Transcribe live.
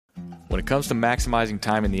When it comes to maximizing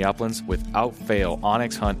time in the uplands, without fail,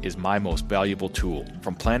 onX Hunt is my most valuable tool.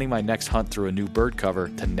 From planning my next hunt through a new bird cover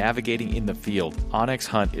to navigating in the field, onX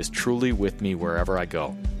Hunt is truly with me wherever I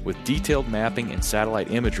go. With detailed mapping and satellite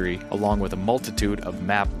imagery, along with a multitude of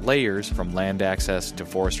map layers from land access to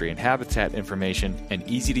forestry and habitat information, and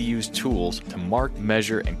easy-to-use tools to mark,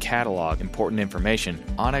 measure, and catalog important information,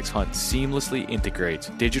 onX Hunt seamlessly integrates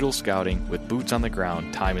digital scouting with boots on the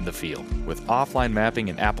ground time in the field. With offline mapping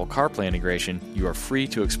and Apple CarPlay integration, you are free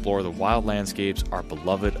to explore the wild landscapes our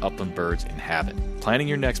beloved upland birds inhabit. Planning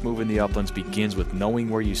your next move in the uplands begins with knowing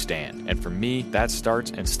where you stand, and for me, that starts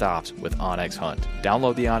and stops with onX Hunt.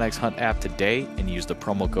 Download the onX Hunt app today and use the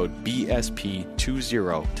promo code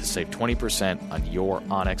BSP20 to save 20% on your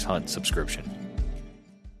onX Hunt subscription.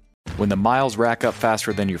 When the miles rack up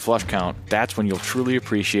faster than your flush count, that's when you'll truly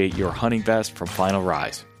appreciate your hunting vest from Final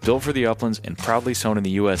Rise. Built for the uplands and proudly sewn in the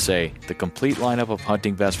USA, the complete lineup of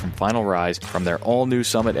hunting vests from Final Rise, from their all-new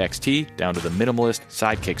Summit XT down to the minimalist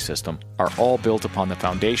Sidekick system, are all built upon the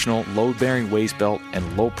foundational load-bearing waist belt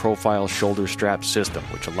and low-profile shoulder strap system,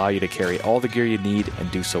 which allow you to carry all the gear you need and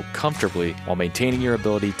do so comfortably while maintaining your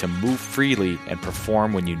ability to move freely and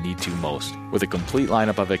perform when you need to most. With a complete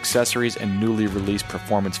lineup of accessories and newly released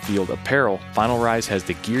performance field apparel, Final Rise has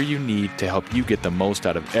the gear you need to help you get the most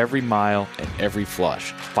out of every mile and every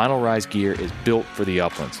flush. Final Rise gear is built for the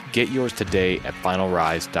uplands. Get yours today at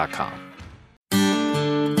finalrise.com.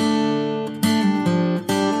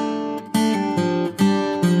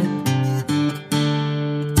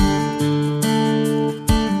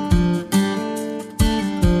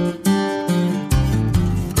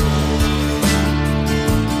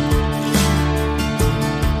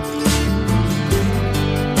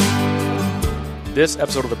 This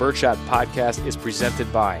episode of the Birdshot Podcast is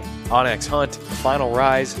presented by onX Hunt, Final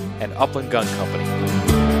Rise, and Upland Gun Company.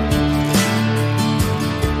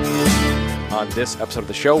 On this episode of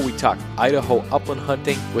the show, we talk Idaho upland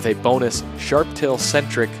hunting with a bonus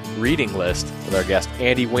Sharptail-centric reading list with our guest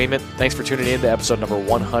Andy Wayment. Thanks for tuning in to episode number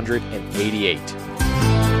 188.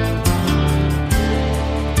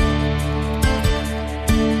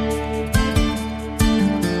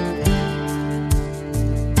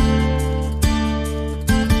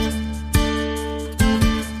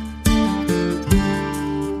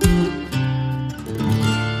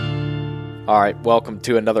 All right, welcome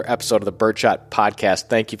to another episode of the Birdshot Podcast.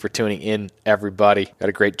 Thank you for tuning in, everybody. Got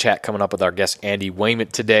a great chat coming up with our guest, Andy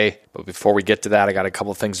Wayment, today. But before we get to that, I got a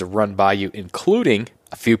couple of things to run by you, including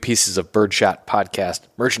a few pieces of Birdshot Podcast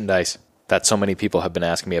merchandise that so many people have been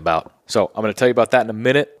asking me about. So I'm going to tell you about that in a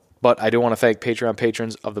minute, but I do want to thank Patreon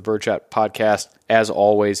patrons of the Birdshot Podcast. As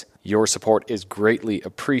always, your support is greatly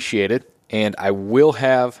appreciated, and I will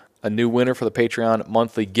have a new winner for the Patreon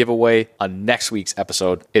monthly giveaway on next week's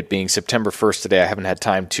episode. It being September 1st today, I haven't had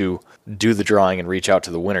time to do the drawing and reach out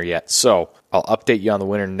to the winner yet. So I'll update you on the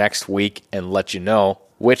winner next week and let you know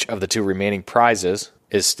which of the two remaining prizes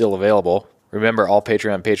is still available. Remember, all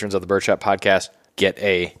Patreon patrons of the Birdshot Podcast get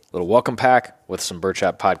a little welcome pack with some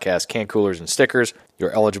Birdshot Podcast can coolers and stickers.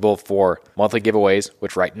 You're eligible for monthly giveaways,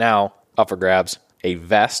 which right now, up for grabs, a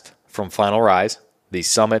vest from Final Rise, the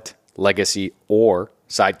Summit, Legacy, or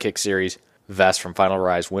Sidekick Series vest from Final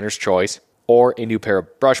Rise Winner's Choice, or a new pair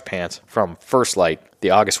of brush pants from First Light. The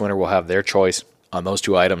August winner will have their choice on those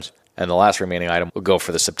two items, and the last remaining item will go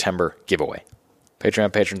for the September giveaway.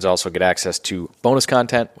 Patreon patrons also get access to bonus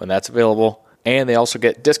content when that's available, and they also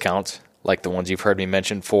get discounts like the ones you've heard me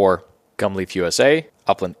mention for Gumleaf USA,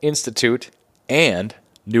 Upland Institute, and,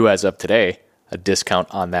 new as of today, a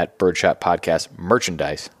discount on that Birdshot Podcast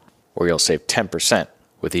merchandise, where you'll save 10%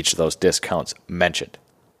 with each of those discounts mentioned.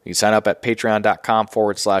 You can sign up at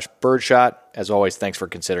patreon.com/birdshot. As always, thanks for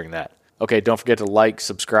considering that. Okay, don't forget to like,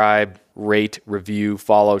 subscribe, rate, review,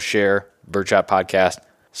 follow, share Birdshot Podcast.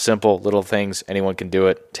 Simple little things. Anyone can do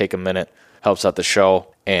it. Take a minute. Helps out the show.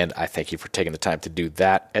 And I thank you for taking the time to do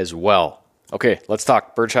that as well. Okay, let's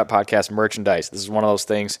talk Birdshot Podcast merchandise. This is one of those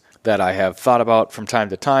things that I have thought about from time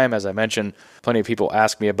to time. As I mentioned, plenty of people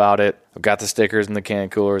ask me about it. I've got the stickers and the can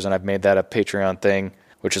coolers, and I've made that a Patreon thing,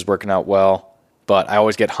 which is working out well. But I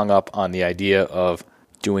always get hung up on the idea of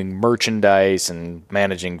doing merchandise and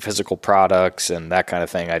managing physical products and that kind of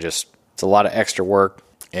thing. It's a lot of extra work,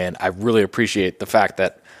 and I really appreciate the fact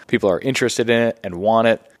that people are interested in it and want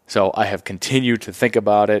it. So I have continued to think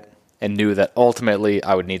about it and knew that ultimately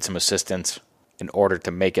I would need some assistance in order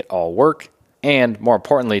to make it all work, and more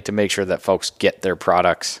importantly, to make sure that folks get their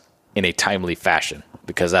products in a timely fashion,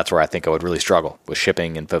 because that's where I think I would really struggle with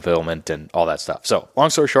shipping and fulfillment and all that stuff. So long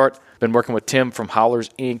story short, been working with Tim from Howlers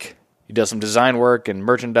Inc. He does some design work and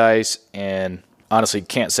merchandise, and honestly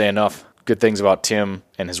can't say enough good things about Tim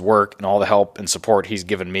and his work and all the help and support he's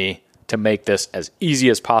given me to make this as easy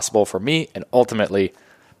as possible for me and ultimately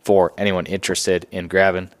for anyone interested in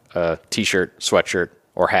grabbing a t-shirt, sweatshirt,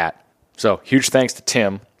 or hat. So huge thanks to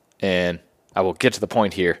Tim, and I will get to the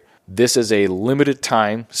point here. This is a limited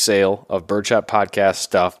time sale of Birdshot Podcast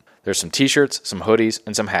stuff. There's some t-shirts, some hoodies,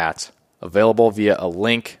 and some hats available via a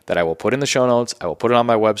link that I will put in the show notes. I will put it on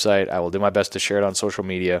my website. I will do my best to share it on social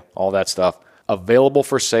media, all that stuff. Available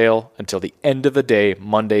for sale until the end of the day,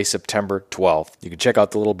 Monday, September 12th. You can check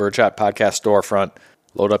out the little Birdshot Podcast storefront,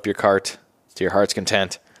 load up your cart to your heart's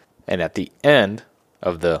content, and at the end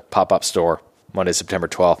of the pop-up store, Monday, September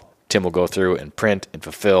 12th, Tim will go through and print and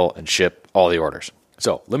fulfill and ship all the orders.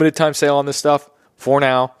 So, limited time sale on this stuff. For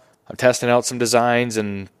now, I'm testing out some designs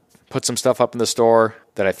and put some stuff up in the store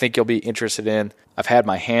that I think you'll be interested in. I've had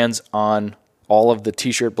my hands on all of the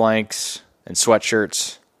t-shirt blanks and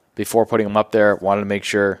sweatshirts before putting them up there. Wanted to make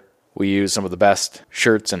sure we use some of the best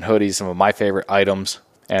shirts and hoodies, some of my favorite items.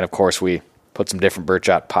 And of course, we put some different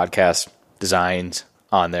Birdshot Podcast designs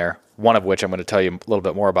on there, one of which I'm going to tell you a little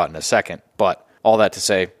bit more about in a second. But all that to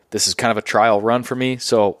say, this is kind of a trial run for me,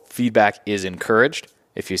 so feedback is encouraged.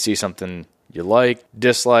 If you see something you like,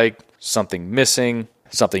 dislike, something missing,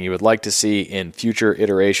 something you would like to see in future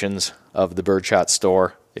iterations of the Birdshot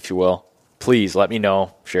store, if you will, please let me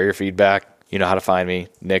know. Share your feedback. You know how to find me,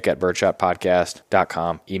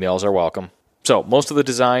 nick@birdshotpodcast.com. Emails are welcome. So most of the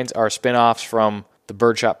designs are spin-offs from the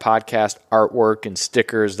Birdshot Podcast artwork and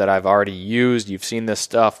stickers that I've already used. You've seen this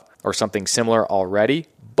stuff or something similar already,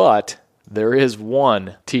 but there is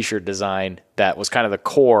one t-shirt design that was kind of the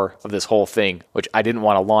core of this whole thing, which I didn't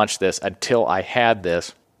want to launch this until I had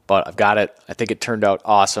this, but I've got it. I think it turned out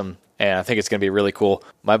awesome, and I think it's going to be really cool.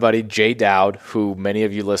 My buddy Jay Dowd, who many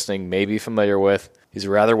of you listening may be familiar with, he's a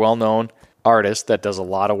rather well-known artist that does a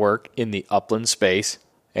lot of work in the upland space,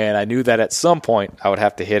 and I knew that at some point I would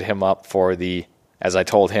have to hit him up for the, as I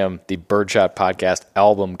told him, the Birdshot Podcast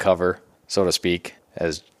album cover, so to speak,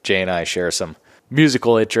 as Jay and I share some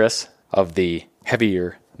musical interests of the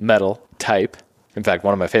heavier metal type. In fact,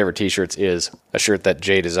 one of my favorite t-shirts is a shirt that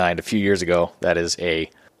Jay designed a few years ago that is a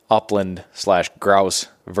upland/grouse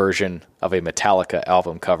version of a Metallica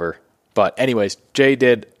album cover. But anyways, Jay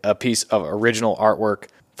did a piece of original artwork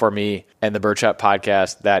for me and the Birdshot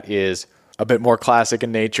Podcast that is a bit more classic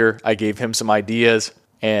in nature. I gave him some ideas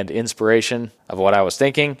and inspiration of what I was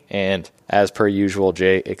thinking, and as per usual,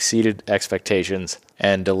 Jay exceeded expectations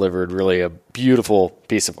and delivered really a beautiful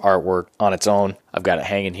piece of artwork on its own. I've got it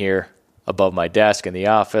hanging here above my desk in the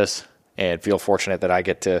office and feel fortunate that I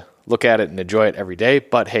get to look at it and enjoy it every day,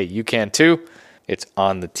 but hey, you can too. It's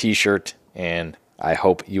on the t-shirt, and I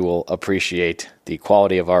hope you will appreciate the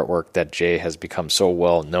quality of artwork that Jay has become so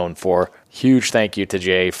well known for. Huge thank you to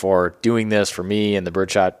Jay for doing this for me and the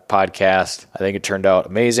Birdshot Podcast. I think it turned out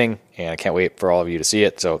amazing, and I can't wait for all of you to see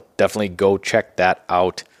it. So definitely go check that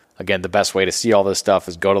out. Again, the best way to see all this stuff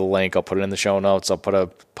is go to the link. I'll put it in the show notes. I'll put a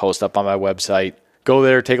post up on my website. Go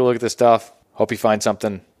there, take a look at this stuff. Hope you find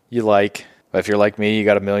something you like. But if you're like me, you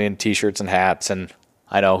got a million t-shirts and hats, and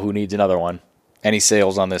I know who needs another one. Any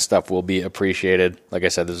sales on this stuff will be appreciated. Like I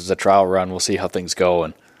said, this is a trial run. We'll see how things go,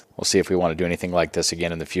 and we'll see if we want to do anything like this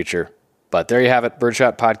again in the future. But there you have it,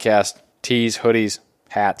 Birdshot Podcast, tees, hoodies,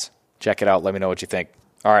 hats. Check it out. Let me know what you think.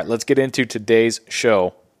 All right, let's get into today's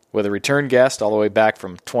show with a return guest all the way back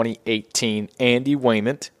from 2018, Andy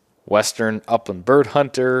Wayment, Western upland bird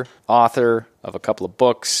hunter, author of a couple of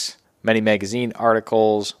books, many magazine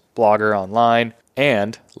articles, blogger online,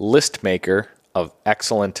 and list maker of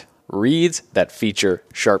excellent reads that feature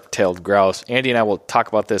sharp-tailed grouse. Andy and I will talk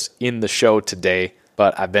about this in the show today,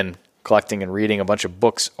 but I've been collecting and reading a bunch of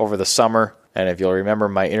books over the summer, and if you'll remember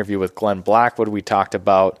my interview with Glenn Blackwood, we talked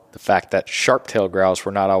about the fact that sharp-tailed grouse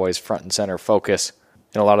were not always front and center focus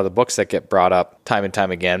in a lot of the books that get brought up time and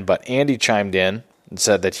time again, but Andy chimed in and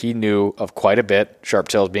said that he knew of quite a bit,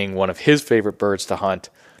 sharp-tails being one of his favorite birds to hunt.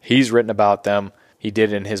 He's written about them. He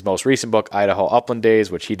did in his most recent book, Idaho Upland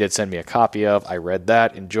Days, which he did send me a copy of. I read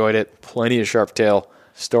that, enjoyed it. Plenty of sharp-tail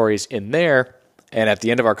stories in there. And at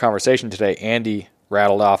the end of our conversation today, Andy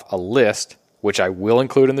rattled off a list, which I will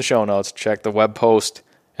include in the show notes. Check the web post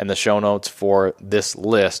and the show notes for this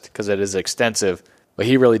list because it is extensive. But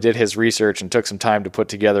he really did his research and took some time to put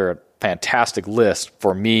together a fantastic list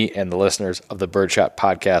for me and the listeners of the Birdshot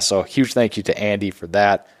Podcast. So huge thank you to Andy for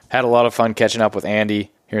that. Had a lot of fun catching up with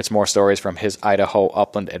Andy, hearing some more stories from his Idaho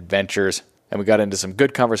upland adventures. And we got into some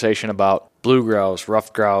good conversation about blue grouse,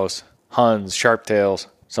 ruffed grouse, huns, sharptails,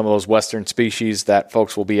 some of those western species that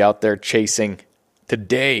folks will be out there chasing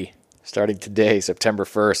today, starting today, September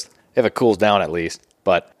 1st, if it cools down at least.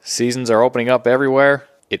 But seasons are opening up everywhere.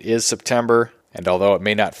 It is September, and although it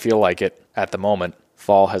may not feel like it at the moment,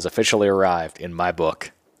 fall has officially arrived in my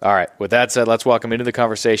book. All right, with that said, let's welcome into the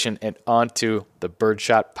conversation and on to the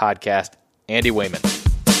Birdshot Podcast, Andy Wayman.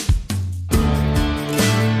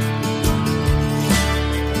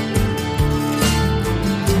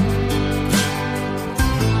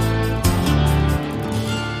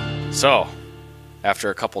 So, after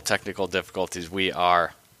a couple technical difficulties, we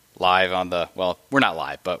are live on we're not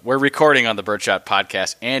live, but we're recording on the Birdshot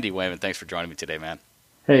Podcast. Andy Wayman, thanks for joining me today, man.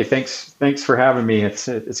 Hey, thanks for having me. It's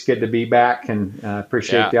good to be back, and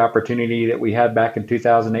appreciate the opportunity that we had back in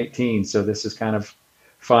 2018. So this is kind of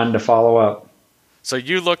fun to follow up. So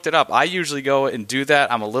you looked it up. I usually go and do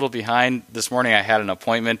that. I'm a little behind. This morning I had an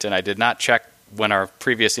appointment, and I did not check when our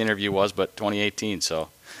previous interview was, but 2018, so...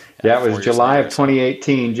 Yeah, it was July of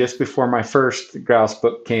 2018, just before my first grouse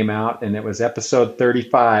book came out, and it was episode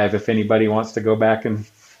 35, if anybody wants to go back and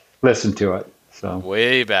listen to it. So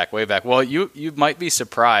way back. Well, you might be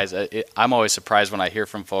surprised. I'm always surprised when I hear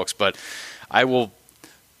from folks, but I will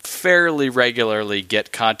fairly regularly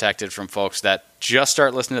get contacted from folks that just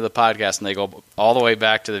start listening to the podcast, and they go all the way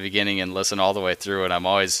back to the beginning and listen all the way through, and I'm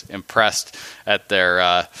always impressed at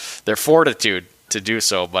their fortitude to do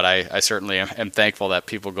so, but I certainly am thankful that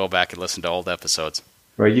people go back and listen to old episodes.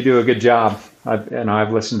 Well, you do a good job.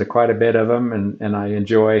 I've listened to quite a bit of them, and I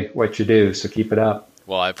enjoy what you do, so keep it up.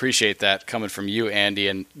 Well, I appreciate that coming from you, Andy,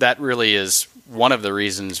 and that really is one of the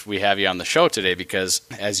reasons we have you on the show today, because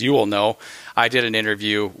as you will know, I did an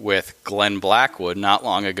interview with Glenn Blackwood not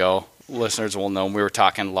long ago. Listeners will know we were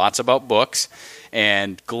talking lots about books,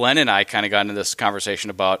 and Glenn and I kind of got into this conversation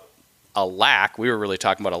about we were really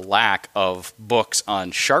talking about a lack of books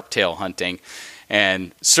on sharptail hunting,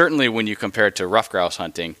 and certainly when you compare it to rough grouse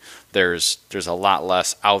hunting, there's a lot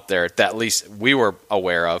less out there that at least we were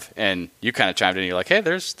aware of. And you kind of chimed in, you're like, hey,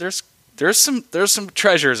 there's some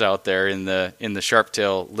treasures out there in the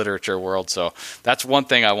sharptail literature world. So that's one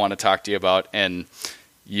thing I want to talk to you about. And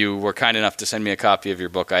you were kind enough to send me a copy of your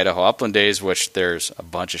book, Idaho Upland Days, which there's a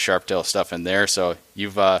bunch of sharptail stuff in there. So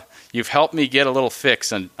you've helped me get a little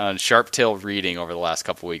fix on sharptail reading over the last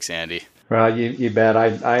couple weeks, Andy. Well, you bet.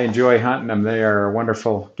 I enjoy hunting them. They are a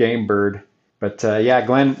wonderful game bird. But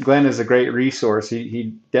Glenn is a great resource.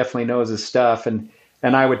 He definitely knows his stuff, and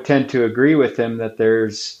I would tend to agree with him that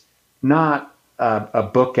there's not a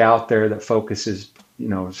book out there that focuses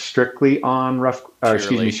strictly on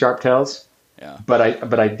sharptails. Yeah.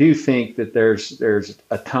 But I do think that there's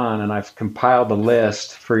a ton, and I've compiled a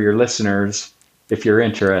list for your listeners if you're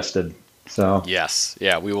interested. So yes,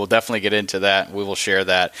 yeah, we will definitely get into that. We will share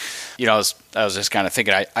that. I was just kind of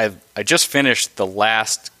thinking, I just finished the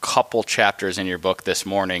last couple chapters in your book this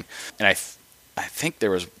morning, and I think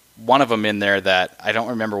there was one of them in there that I don't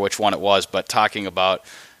remember which one it was, but talking about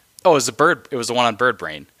it was the one on bird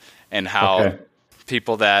brain, and how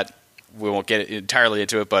people that, we won't get entirely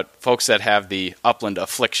into it, but folks that have the upland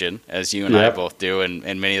affliction, as you and I both do, and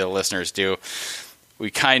many of the listeners do, we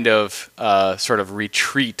kind of sort of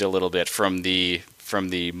retreat a little bit from the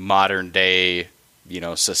modern day,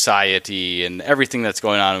 society and everything that's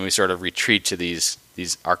going on, and we sort of retreat to these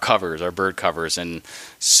our bird covers, and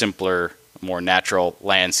simpler, more natural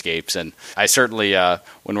landscapes. And I certainly,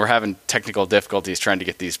 when we're having technical difficulties trying to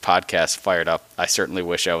get these podcasts fired up, I certainly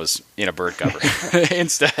wish I was in a bird cover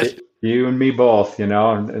instead. You and me both, and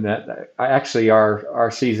that actually our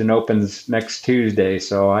season opens next Tuesday,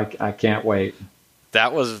 so I can't wait.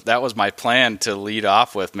 That was my plan to lead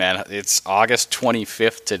off with, man. It's August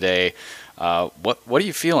 25th today. What are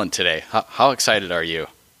you feeling today? How excited are you?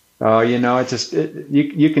 Oh, you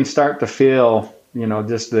can start to feel,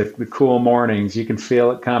 just the cool mornings. You can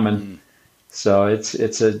feel it coming. Mm. So it's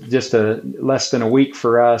just less than a week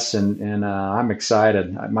for us, and I'm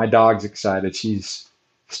excited. My dog's excited. She's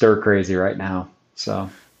stir crazy right now. So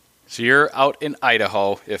you're out in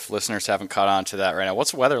Idaho, if listeners haven't caught on to that right now.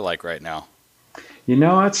 What's the weather like right now?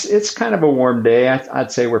 It's kind of a warm day.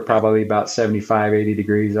 I'd say we're probably about 75, 80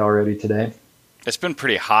 degrees already today. It's been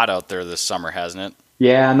pretty hot out there this summer, hasn't it?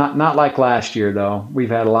 Yeah, not like last year, though. We've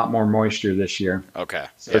had a lot more moisture this year. Okay.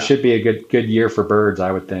 So it should be a good year for birds,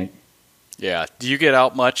 I would think. Yeah. Do you get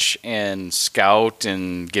out much and scout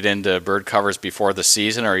and get into bird covers before the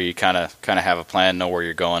season, or you kind of have a plan, know where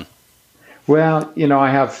you're going? Well, I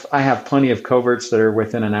have plenty of coverts that are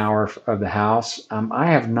within an hour of the house. I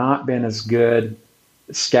have not been as good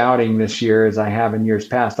scouting this year as I have in years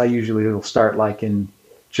past. I usually will start like in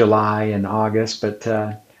July and August, but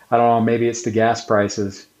I don't know, maybe it's the gas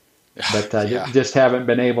prices, but just haven't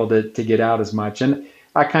been able to get out as much. And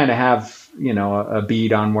I kind of have, a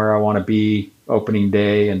bead on where I want to be opening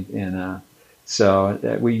day. And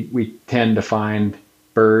so we tend to find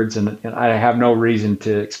birds, and I have no reason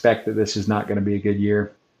to expect that this is not going to be a good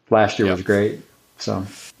year. Last year was great. So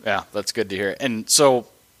yeah, that's good to hear. And so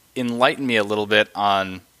enlighten me a little bit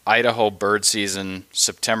on Idaho bird season,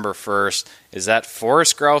 September 1st. Is that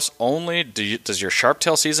forest grouse only? Does your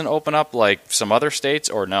sharp-tail season open up like some other states,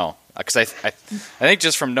 or no? Because I think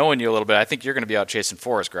just from knowing you a little bit, I think you're going to be out chasing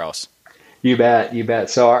forest grouse. You bet.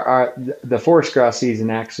 So the forest grouse season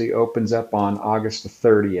actually opens up on August the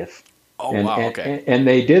 30th. Oh, wow, okay. And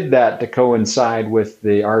they did that to coincide with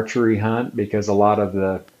the archery hunt, because a lot of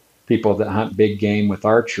the people that hunt big game with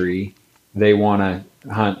archery, they want to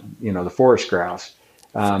hunt, the forest grouse.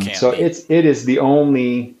 So it is the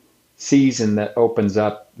only season that opens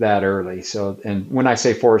up that early. So, and when I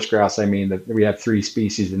say forest grouse, I mean that we have 3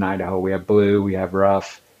 species in Idaho. We have blue, we have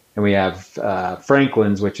rough, and we have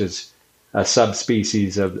Franklin's, which is a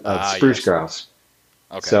subspecies of spruce grouse.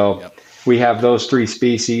 Okay. So we have those 3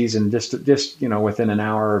 species, and just within an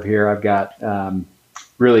hour of here, I've got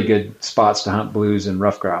really good spots to hunt blues and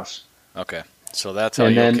rough grouse. Okay, so that's how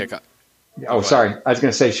you'll kick up. Oh, sorry. I was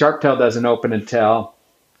going to say sharp-tail doesn't open until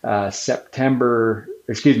October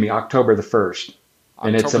the 1st,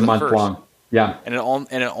 and it's a month long. Yeah, and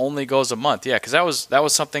it only goes a month. Yeah, because that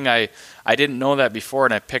was something I didn't know that before,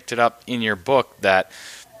 and I picked it up in your book that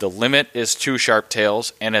the limit is 2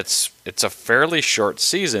 sharp-tails, and it's a fairly short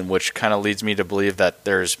season, which kind of leads me to believe that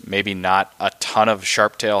there's maybe not a ton of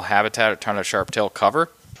sharp-tail habitat, a ton of sharp-tail cover.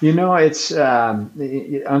 It's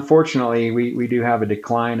unfortunately we do have a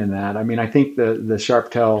decline in that. I mean, I think the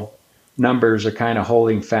sharp-tail numbers are kind of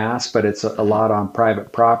holding fast, but it's a lot on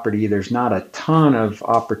private property. There's not a ton of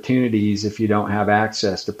opportunities if you don't have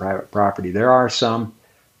access to private property. There are some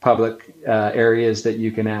public areas that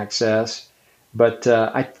you can access, but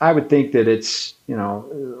I would think that it's, a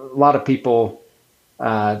lot of people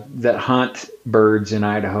that hunt birds in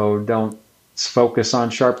Idaho don't focus on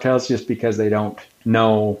sharp-tails just because they don't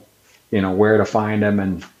know, where to find them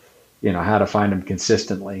and, how to find them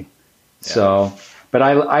consistently. Yeah. So, but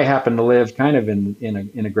I happen to live kind of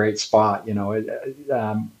in a great spot.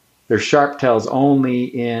 There's sharp-tails only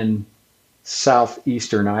in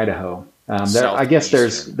southeastern Idaho. I guess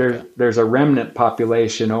there's a remnant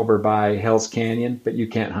population over by Hell's Canyon, but you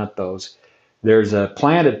can't hunt those. There's a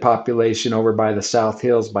planted population over by the South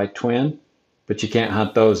Hills by Twin, but you can't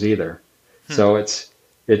hunt those either. So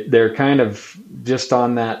they're kind of just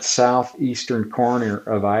on that southeastern corner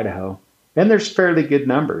of Idaho, and there's fairly good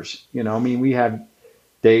numbers. We have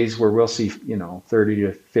days where we'll see 30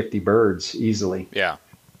 to 50 birds easily. Yeah.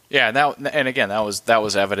 And again, that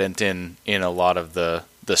was evident in a lot of the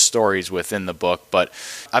stories within the book. But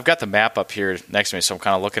I've got the map up here next to me, so I'm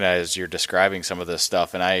kind of looking at it as you're describing some of this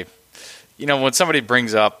stuff. And when somebody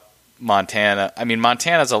brings up Montana,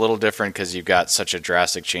 Montana's a little different because you've got such a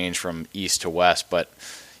drastic change from east to west. But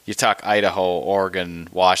you talk Idaho, Oregon,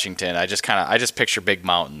 Washington, I just picture big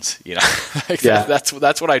mountains.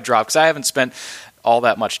 That's what I draw, because I haven't spent all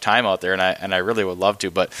that much time out there, and I really would love to.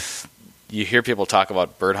 But you hear people talk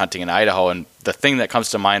about bird hunting in Idaho, and the thing that comes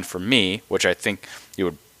to mind for me, which I think you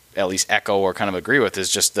would at least echo or kind of agree with, is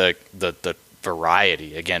just the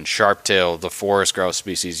variety. Again, sharp-tail, the forest grouse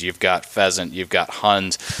species, you've got pheasant, you've got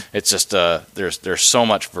huns. It's just there's so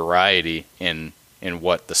much variety in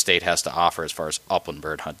what the state has to offer as far as upland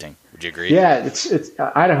bird hunting. Would you agree? Yeah, it's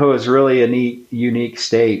Idaho is really a unique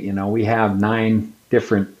state. We have 9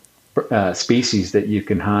 different species that you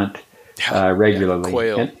can hunt regularly. Yeah,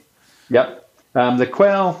 quail. Yep. The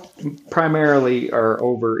quail primarily are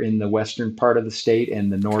over in the western part of the state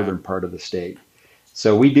and the northern part of the state.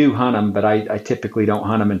 So we do hunt them, but I typically don't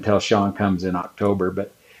hunt them until Sean comes in October.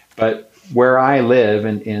 But where I live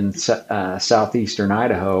in southeastern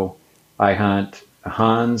Idaho, I hunt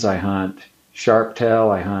huns, I hunt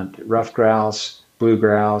sharp-tail, I hunt rough grouse, blue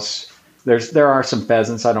grouse. There are some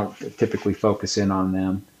pheasants. I don't typically focus in on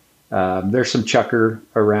them. There's some chukar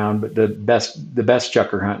around, but the best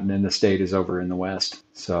chukar hunting in the state is over in the west.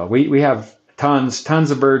 So we have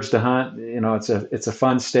tons of birds to hunt. It's a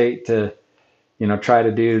fun state to try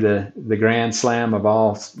to do the grand slam of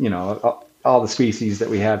all the species that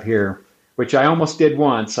we have here, which I almost did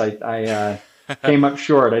once. I came up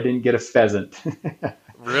short. I didn't get a pheasant.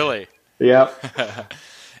 Really? Yep.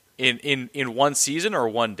 In one season or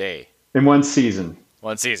one day? In one season.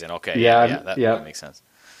 One season. Okay. Yeah. That makes sense.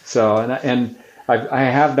 So, and I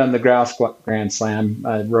have done the grouse grand slam.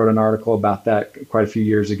 I wrote an article about that quite a few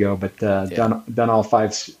years ago, but done all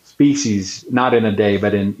 5 species, not in a day,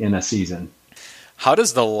 but in a season. How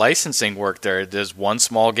does the licensing work there? Does one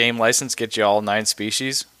small game license get you all 9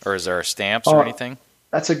 species, or is there stamps or anything?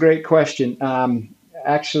 That's a great question.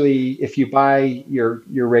 actually, if you buy your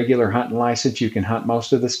regular hunting license, you can hunt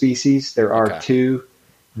most of the species. There are Okay. two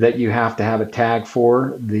that you have to have a tag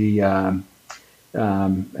for. And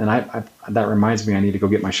that reminds me, I need to go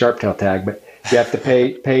get my sharptail tag. But you have to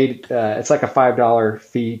pay. It's like a $5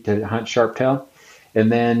 fee to hunt sharptail,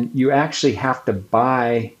 and then you actually have to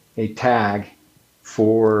buy a tag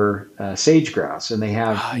for sage grouse, and they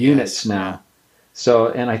have units yes. now. Yeah. So,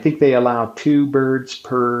 and I think they allow 2 birds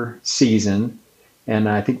per season, and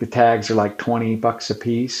I think the tags are like $20 a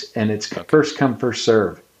piece, and it's first come first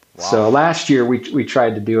serve. Wow. So last year we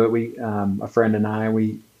tried to do it. We a friend and I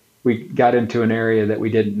we got into an area that we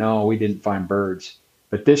didn't know. We didn't find birds,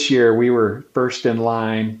 but this year we were first in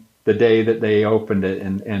line the day that they opened it,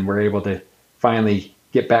 and we're able to finally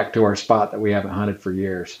get back to our spot that we haven't hunted for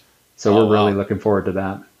years. So we're really looking forward to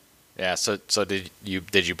that. Yeah. So did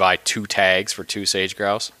you buy 2 tags for 2 sage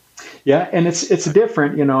grouse? Yeah, and it's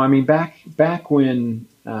different. I mean, back when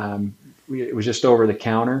it was just over the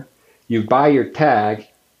counter, you buy your tag,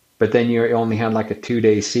 but then you only had like a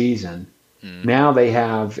 2-day season. Now they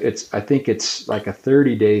have I think it's like a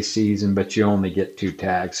 30-day season, but you only get 2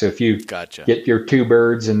 tags. So if you get your 2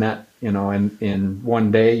 birds in that, in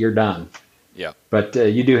one day, you're done. Yeah. But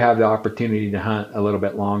you do have the opportunity to hunt a little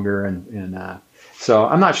bit longer, and so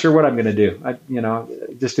I'm not sure what I'm going to do.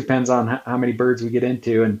 It just depends on how many birds we get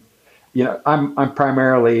into, and I'm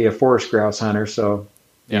primarily a forest grouse hunter, so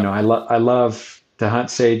I love to hunt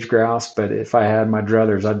sage grouse. But if I had my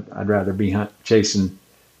druthers, I'd rather be chasing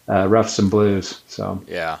roughs and blues. So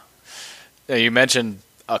yeah. Now, you mentioned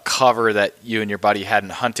a cover that you and your buddy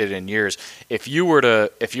hadn't hunted in years. If you were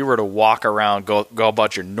to walk around, go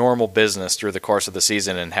about your normal business through the course of the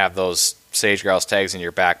season and have those sage grouse tags in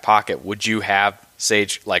your back pocket, would you have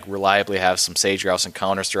reliably have some sage grouse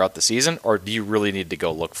encounters throughout the season, or do you really need to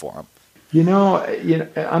go look for them?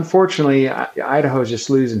 Unfortunately, Idaho's just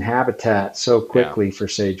losing habitat so quickly for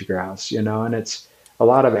sage grouse, and it's a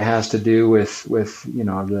lot of it has to do with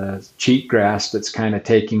the cheatgrass that's kind of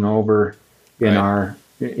taking over in our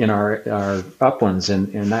uplands,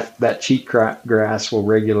 and that cheatgrass will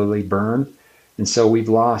regularly burn, and so we've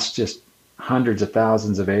lost just hundreds of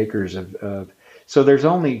thousands of acres of. So there's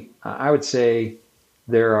only, I would say,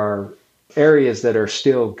 there are areas that are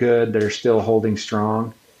still good, that are still holding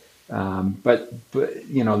strong. But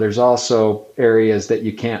there's also areas that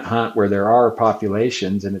you can't hunt where there are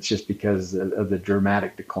populations, and it's just because of the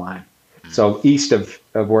dramatic decline. So east of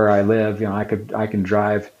where I live, I can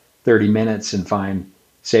drive 30 minutes and find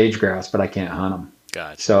sage grouse, but I can't hunt them.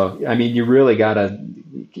 Gotcha. So, I mean, you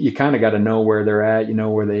kind of got to know where they're at,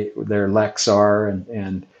 where their leks are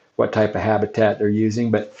and what type of habitat they're using.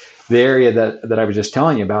 But the area that I was just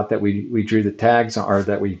telling you about, that we drew the tags on, or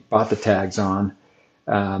that we bought the tags on,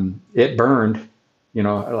 it burned,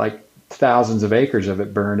 like thousands of acres of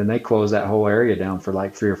it burned, and they closed that whole area down for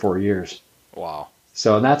like 3 or 4 years. Wow.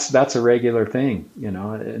 So that's a regular thing,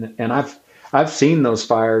 and I've seen those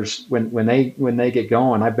fires when they get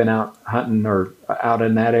going. I've been out hunting or out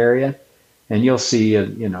in that area, and you'll see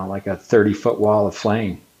like a 30-foot wall of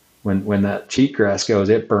flame. When that cheatgrass goes,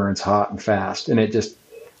 it burns hot and fast, and it just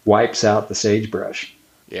wipes out the sagebrush.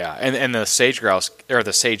 Yeah, and the sage grouse or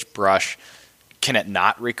the sagebrush, can it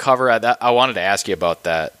not recover at that? I wanted to ask you about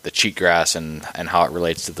that, the cheatgrass and how it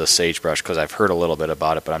relates to the sagebrush, because I've heard a little bit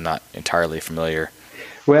about it, but I'm not entirely familiar.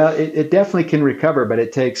 Well, it definitely can recover, but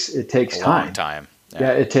it takes time. Long time.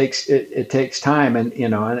 Yeah, it takes time, and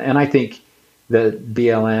and I think the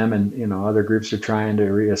BLM and other groups are trying to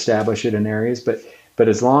reestablish it in areas, but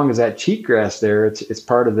as long as that cheatgrass there, it's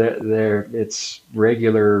part of its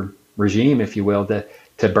regular regime, if you will,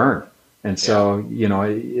 to burn. And so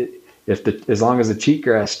as long as the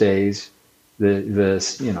cheatgrass stays,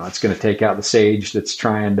 it's going to take out the sage that's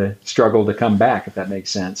trying to struggle to come back, if that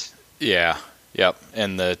makes sense. Yeah. Yep.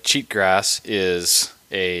 And the cheatgrass is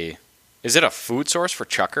it a food source for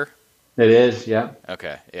chukar? It is, yeah.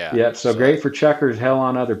 Okay, yeah. Yep. So great for chukars, hell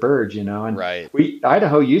on other birds, And right.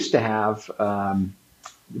 Idaho used to have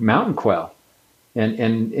mountain quail, and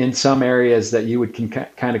in some areas that you would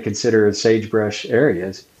kind of consider as sagebrush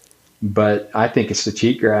areas, but I think it's the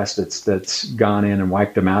cheatgrass that's gone in and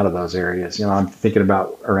wiped them out of those areas. I'm thinking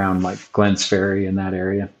about around like Glens Ferry in that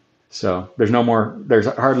area. So there's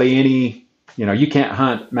hardly any. You can't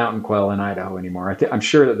hunt mountain quail in Idaho anymore. I'm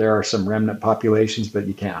sure that there are some remnant populations, but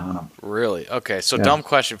you can't hunt them. Really? Okay. So dumb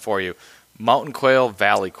question for you. Mountain quail,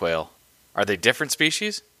 valley quail, are they different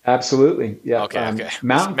species? Absolutely. Yeah. Okay.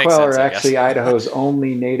 Mountain quail are actually Idaho's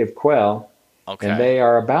only native quail. Okay. And they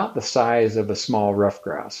are about the size of a small ruffed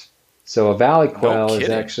grouse. So a valley quail is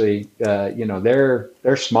actually,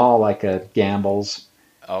 they're small like a Gambel's,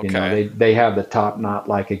 Okay. They have the top knot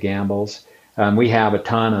like a Gamble's. We have a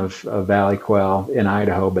ton of valley quail in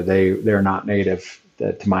Idaho, but they're not native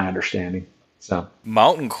to my understanding. So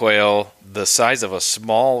Mountain quail, the size of a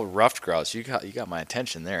small ruffed grouse. You got my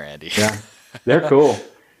attention there, Andy. yeah, they're cool.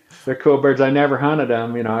 They're cool birds. I never hunted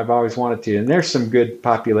them. I've always wanted to. And there's some good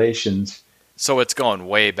populations. So it's going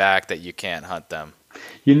way back that you can't hunt them.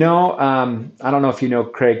 I don't know if you know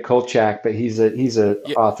Craig Kolchak, but he's a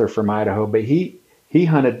author from Idaho. But he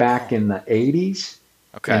hunted back in the 80s.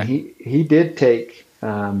 Okay. And he did take,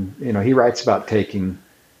 he writes about taking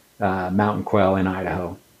mountain quail in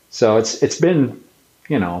Idaho. So it's been,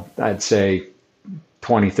 I'd say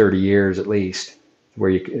 20, 30 years at least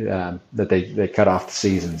where that they cut off the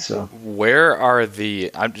season. So where are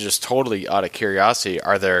I'm just totally out of curiosity,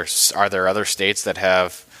 are there other states that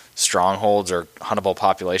have strongholds or huntable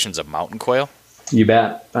populations of mountain quail? You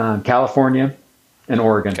bet. California and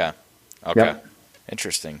Oregon. Okay. Yep.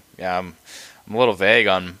 Interesting. Yeah, I'm a little vague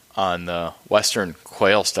on the western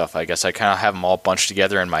quail stuff. I guess I kind of have them all bunched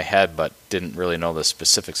together in my head, but didn't really know the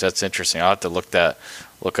specifics. That's interesting. I'll have to look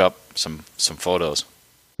up some photos.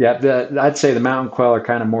 Yeah, I'd say the mountain quail are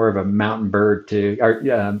kind of more of a mountain bird too.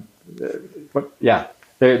 You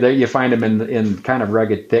find them in kind of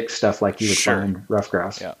rugged, thick stuff like you would find ruffed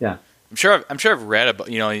grouse. Yeah. I'm sure I've read about.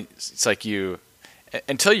 It's like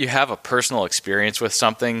until you have a personal experience with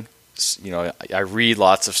something. I read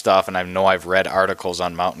lots of stuff, and I know I've read articles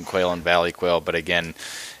on mountain quail and valley quail, but again,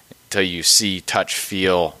 until you see, touch,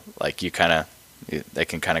 feel, like they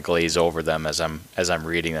can kind of glaze over them as I'm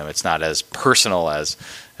reading them. It's not as personal as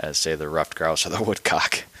say the ruffed grouse or the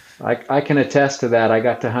woodcock. I can attest to that. I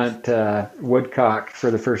got to hunt woodcock for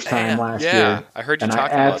the first time last year. Yeah, I heard you talking about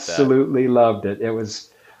that. And I absolutely loved it.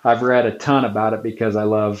 I've read a ton about it because I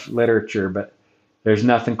love literature, but there's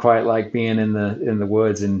nothing quite like being in the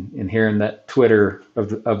woods and hearing that twitter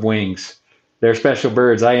of wings. They're special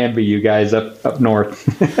birds. I envy you guys up north.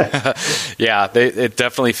 Yeah, it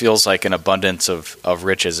definitely feels like an abundance of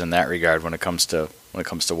riches in that regard when it comes to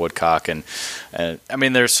woodcock, and I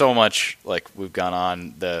mean, there's so much, like we've gone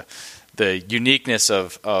on, the uniqueness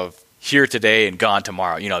of here today and gone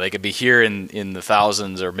tomorrow. They could be here in the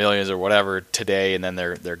thousands or millions or whatever today, and then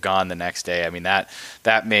they're gone the next day. I mean, that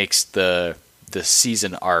makes the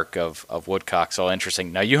season arc of woodcock so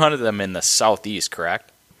interesting. Now, you hunted them in the southeast, correct?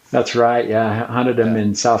 That's right. Yeah, I hunted them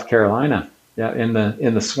in South Carolina. Yeah, in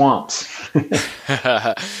the swamps.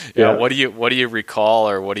 Yeah. What do you recall,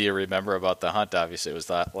 or what do you remember about the hunt? Obviously, it was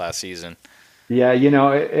that last season. Yeah,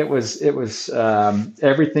 it was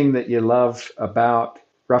everything that you love about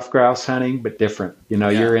ruffed grouse hunting, but different.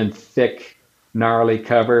 You're in thick, gnarly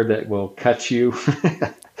cover that will cut you.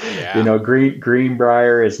 Yeah.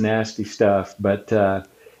 Greenbrier is nasty stuff, but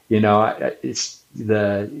it's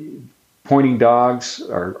the pointing dogs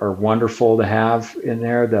are wonderful to have in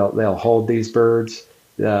there. They'll hold these birds.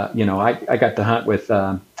 I got to hunt with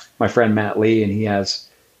my friend Matt Lee, and he has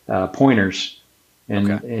pointers,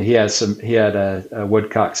 and he had a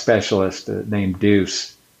woodcock specialist named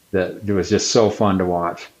Deuce that was just so fun to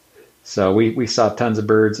watch. So we saw tons of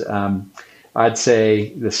birds. I'd say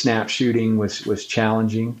the snap shooting was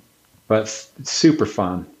challenging, but super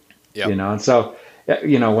fun. Yep. And so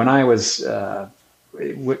when I was the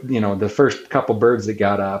first couple birds that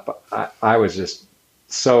got up, I was just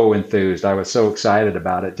so enthused. I was so excited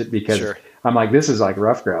about it because I'm like, this is like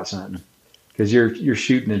rough grouse hunting, because you're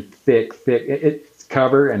shooting in thick it's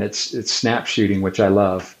cover, and it's snap shooting, which I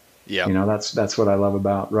love. Yeah, that's what I love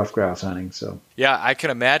about rough grouse hunting. So yeah, I can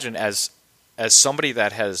imagine as somebody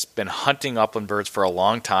that has been hunting upland birds for a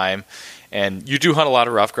long time, and you do hunt a lot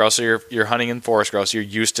of rough grouse, so you're hunting in forest grouse, you're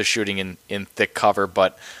used to shooting in thick cover,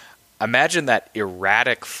 but imagine that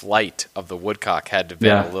erratic flight of the woodcock had to have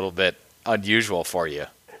been a little bit unusual for you.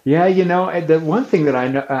 Yeah, the one thing that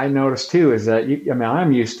I noticed too is that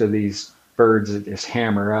I'm used to these birds that just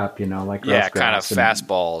hammer up, like rough kind of grouse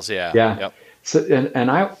fastballs. Yeah. Yep. So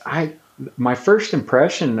and I my first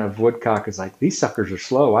impression of woodcock is like, these suckers are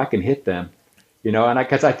slow. I can hit them, and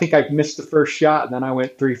because I think I missed the first shot, and then I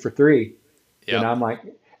went 3 for 3. Yep. I'm like,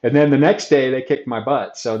 and then the next day they kicked my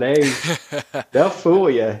butt. So they'll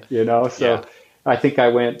fool you, So yeah. I think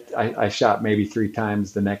I shot maybe 3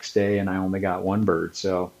 times the next day, and I only got 1 bird.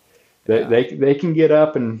 So they can get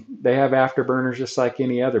up, and they have afterburners just like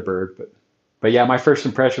any other bird. But yeah, my first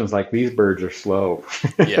impression was like, these birds are slow.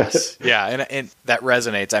 Yes. Yeah. And that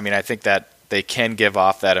resonates. I mean, I think that they can give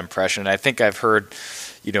off that impression. I think I've heard,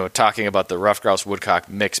 talking about the ruffed grouse woodcock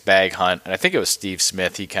mixed bag hunt, and I think it was Steve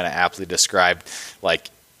Smith, he kind of aptly described,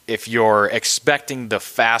 like, if you're expecting the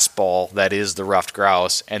fastball that is the ruffed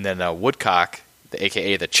grouse, and then a woodcock the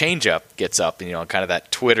AKA the changeup gets up, and kind of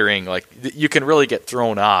that twittering, like you can really get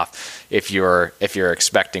thrown off if you're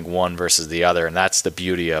expecting one versus the other, and that's the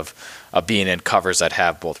beauty of being in covers that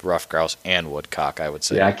have both ruffed grouse and woodcock, I would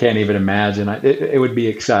say. Yeah, I can't even imagine. It would be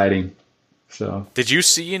exciting. So, did you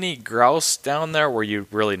see any grouse down there? Were you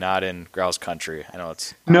really not in grouse country? I know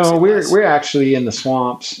it's no. We're actually in the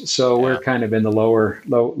swamps, so we're kind of in the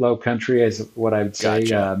low country, is what I would say.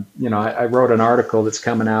 Gotcha. I wrote an article that's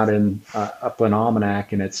coming out in Upland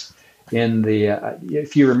Almanac, and it's in the.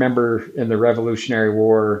 If you remember, in the Revolutionary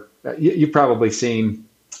War, you've probably seen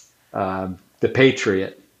The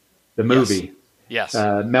Patriot, the movie. Yes.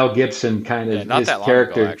 Mel Gibson kind of not his that long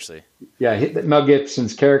character. Ago, actually. Yeah, Mel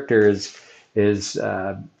Gibson's character is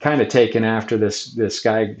kind of taken after this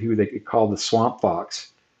guy who they call the Swamp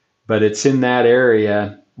Fox, but it's in that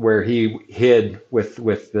area where he hid with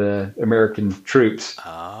the American troops.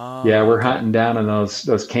 Oh, yeah, we're hunting down in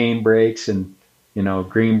those cane brakes and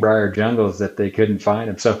greenbrier jungles that they couldn't find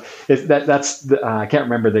him. So I can't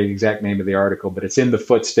remember the exact name of the article, but it's in the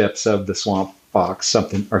footsteps of the Swamp Fox,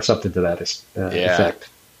 something to that effect.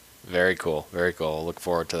 Very cool. Very cool. Look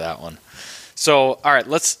forward to that one. So, all right,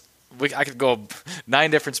 I could go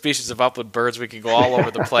 9 different species of upland birds. We could go all over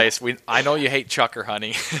the place. I know you hate chukar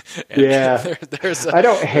hunting. Yeah. I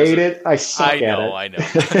don't hate it. I suck at it. I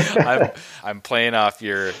know. I'm playing off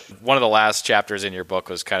one of the last chapters in your book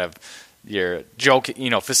was kind of your joke,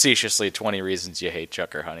 facetiously 20 reasons you hate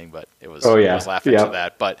chukar hunting, but I was laughing to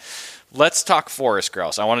that. But let's talk forest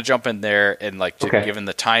grouse. I want to jump in there and given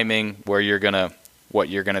the timing what you're going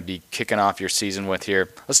to be kicking off your season with here.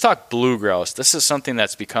 Let's talk blue grouse. This is something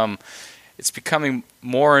that's becoming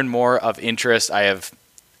more and more of interest. I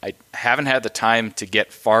haven't had the time to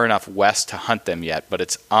get far enough west to hunt them yet, but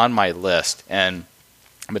it's on my list. And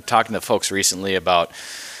I've been talking to folks recently about,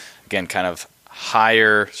 again, kind of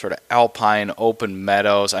higher sort of alpine open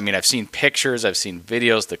meadows. I mean, I've seen pictures, I've seen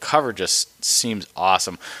videos. The cover just seems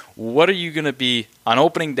awesome. What are you going to be on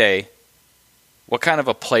opening day? What kind of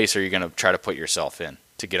a place are you going to try to put yourself in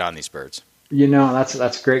to get on these birds? That's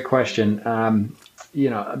a great question.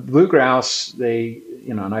 Blue grouse, they,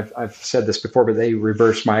 and I've said this before, but they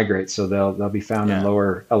reverse migrate, so they'll be found in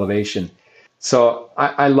lower elevation. So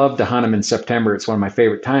I love to hunt them in September. It's one of my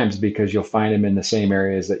favorite times because you'll find them in the same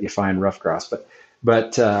areas that you find ruffed grouse.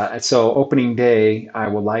 But so opening day, I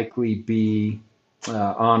will likely be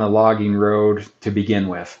on a logging road to begin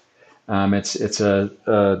with. It's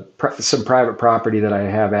some private property that I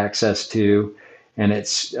have access to, and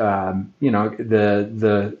it's the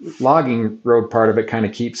logging road part of it kind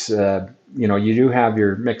of keeps you do have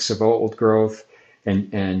your mix of old growth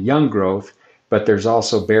and young growth, but there's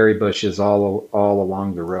also berry bushes all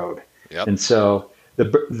along the road. Yep. And so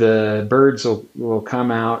the birds will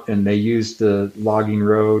come out and they use the logging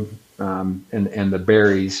road and the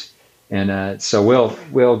berries. And so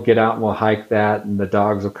we'll get out and we'll hike that, and the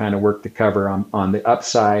dogs will kind of work the cover on the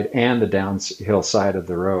upside and the downhill side of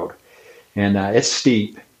the road. And it's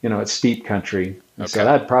steep, it's steep country. Okay. So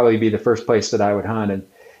that'd probably be the first place that I would hunt. And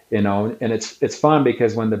and it's fun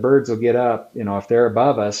because when the birds will get up, if they're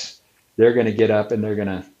above us, they're going to get up and they're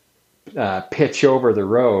going to pitch over the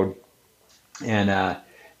road. And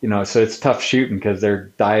so it's tough shooting because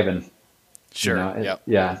they're diving. Sure. Yep.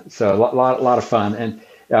 Yeah. So a lot of fun.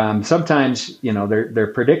 And sometimes,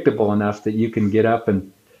 they're predictable enough that you can get up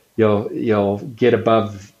and you'll get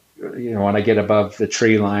above, when I get above the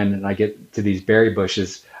tree line and I get to these berry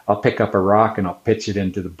bushes, I'll pick up a rock and I'll pitch it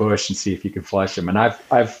into the bush and see if you can flush them. And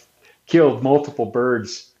I've killed multiple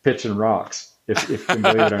birds pitching rocks, if you can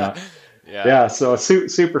believe it or not. Yeah. So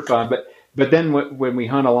super fun. But then when we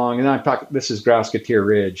hunt along, and I'm talking, this is Grouse-Katir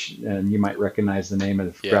Ridge, and you might recognize the name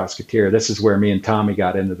of Grouse-Katir. This is where me and Tommy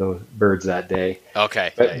got into those birds that day.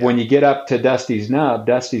 Okay. But when you get up to Dusty's Nub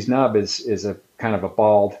is a kind of a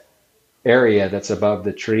bald area that's above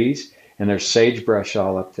the trees, and there's sagebrush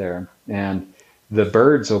all up there. And the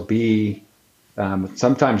birds will be,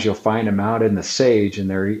 sometimes you'll find them out in the sage, and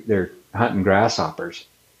they're hunting grasshoppers.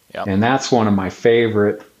 Yep. And that's one of my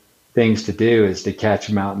favorite things to do is to catch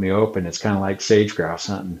them out in the open. It's kind of like sage grouse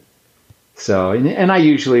hunting. So, and I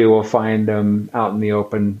usually will find them out in the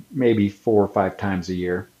open maybe 4 or 5 times a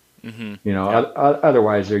year. Mm-hmm.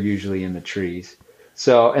 Otherwise they're usually in the trees.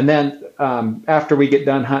 So, and then after we get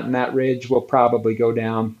done hunting that ridge, we'll probably go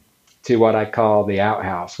down to what I call the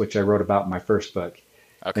outhouse, which I wrote about in my first book.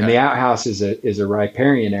 Okay. And the outhouse is a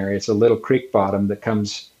riparian area. It's a little creek bottom that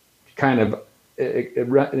comes kind of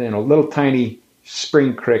in a little tiny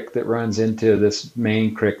spring creek that runs into this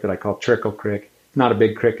main creek that I call Trickle Creek. Not a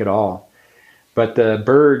big creek at all, but the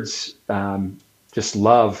birds just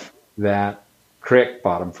love that creek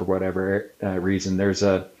bottom for whatever reason.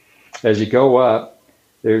 As you go up,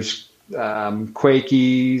 there's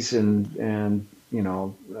quakies and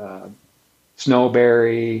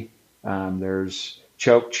snowberry. There's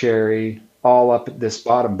chokecherry, all up at this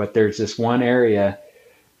bottom. But there's this one area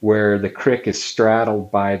where the creek is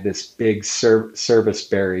straddled by this big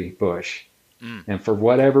serviceberry bush. And for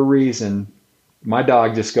whatever reason, my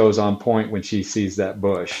dog just goes on point when she sees that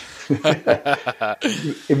bush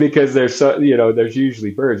because there's usually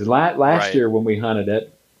birds. Last year when we hunted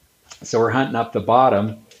it, so we're hunting up the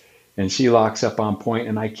bottom and she locks up on point,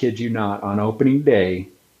 and I kid you not, on opening day,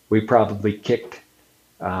 we probably kicked,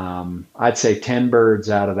 I'd say 10 birds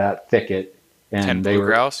out of that thicket. And 10 blue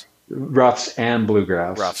grouse? Ruffs and blue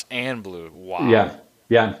grouse. Ruffs and blue. Wow.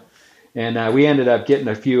 Yeah. And we ended up getting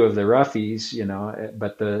a few of the roughies,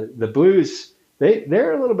 but the blues,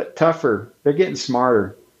 they're a little bit tougher. They're getting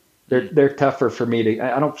smarter. They're tougher for me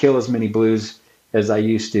I don't kill as many blues as I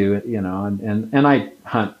used to, and I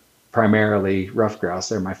hunt primarily rough grouse.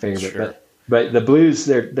 They're my favorite, Sure. But the blues,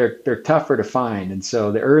 they're tougher to find. And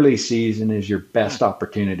so the early season is your best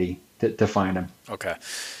opportunity to find them. Okay.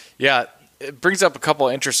 Yeah. It brings up a couple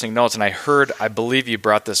of interesting notes, and I believe you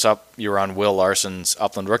brought this up. You were on Will Larson's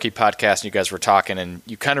Upland Rookie podcast, and you guys were talking, and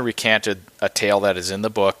you kind of recanted a tale that is in the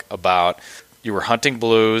book about you were hunting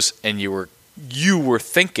blues, and you were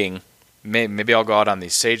thinking, maybe I'll go out on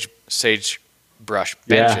these sagebrush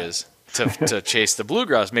benches to chase the blue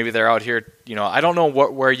grouse. Maybe they're out here. I don't know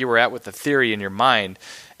where you were at with the theory in your mind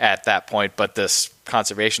at that point, but this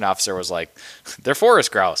conservation officer was like, they're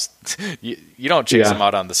forest grouse. You don't chase them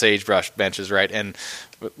out on the sagebrush benches, right? And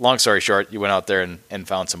long story short, you went out there and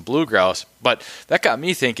found some blue grouse. But that got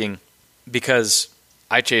me thinking, because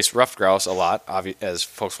I chase ruffed grouse a lot, as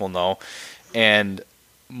folks will know, and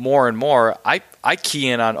more, I key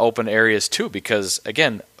in on open areas too, because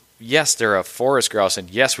again, yes, they're a forest grouse, and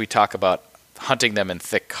yes, we talk about hunting them in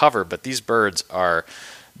thick cover, but these birds are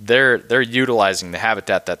they're utilizing the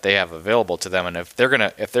habitat that they have available to them. And if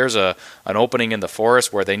there's an opening in the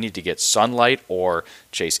forest where they need to get sunlight or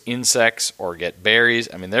chase insects or get berries,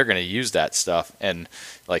 I mean, they're going to use that stuff. And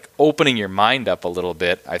like opening your mind up a little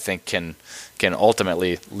bit, I think can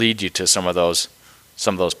ultimately lead you to some of those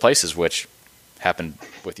places, which happened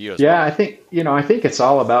with you as well. Yeah, I think it's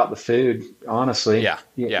all about the food, honestly. Yeah.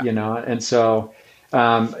 And so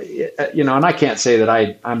and I can't say that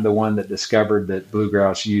I'm the one that discovered that blue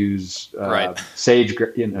grouse use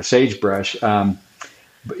sagebrush.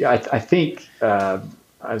 But I think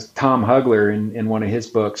as Tom Hugler in one of his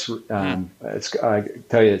books, I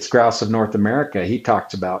tell you, it's Grouse of North America. He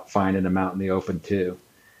talks about finding them out in the open too.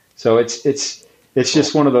 So it's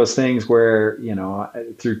just one of those things where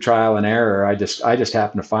through trial and error, I just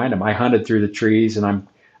happen to find them. I hunted through the trees, and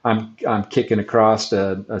I'm kicking across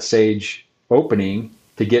a sage opening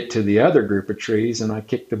to get to the other group of trees, and I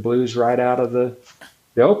kicked the blues right out of the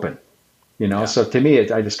open. So to me,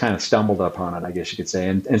 I just kind of stumbled upon it, I guess you could say.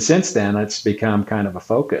 And since then, it's become kind of a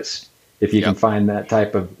focus. If you can find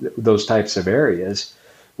those types of areas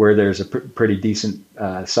where there's a pretty decent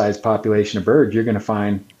sized population of birds, you're going to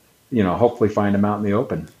find, hopefully find them out in the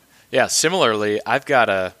open. Yeah. Similarly,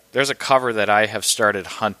 there's a cover that I have started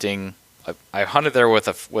hunting. I hunted there with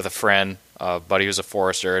a friend, buddy who's a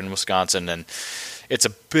forester in Wisconsin, and it's a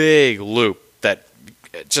big loop that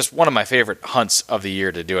just one of my favorite hunts of the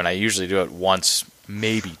year to do, and I usually do it once,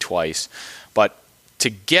 maybe twice. But to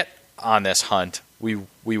get on this hunt, we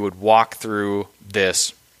would walk through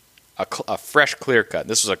a fresh clear cut.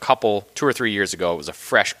 This was 2 or 3 years ago. It was a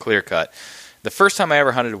fresh clear cut. The first time I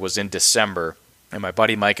ever hunted was in December, and my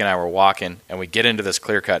buddy Mike and I were walking, and we get into this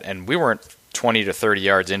clear cut, and we weren't 20 to 30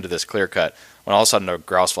 yards into this clear cut when all of a sudden a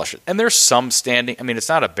grouse flushes. And there's some standing. I mean, it's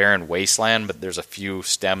not a barren wasteland, but there's a few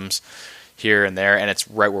stems here and there, and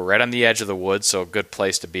we're right on the edge of the woods, so a good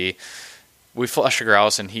place to be. We flushed a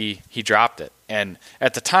grouse, and he dropped it. And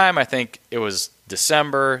at the time, I think it was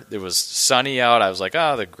December. It was sunny out. I was like,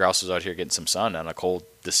 the grouse is out here getting some sun on a cold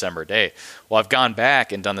December day. Well, I've gone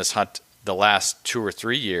back and done this hunt the last 2 or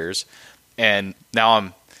 3 years, and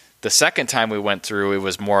now the second time we went through, it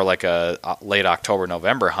was more like a late October,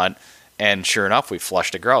 November hunt. And sure enough, we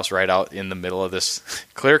flushed a grouse right out in the middle of this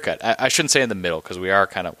clear cut. I shouldn't say in the middle, because we're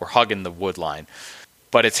hugging the wood line.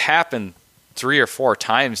 But it's happened 3 or 4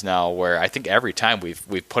 times now, where I think every time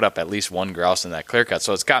we've put up at least one grouse in that clear cut.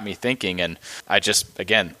 So it's got me thinking, and I just,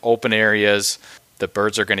 again, open areas, the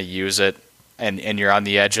birds are going to use it, and you're on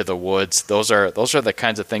the edge of the woods. Those are the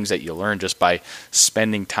kinds of things that you learn just by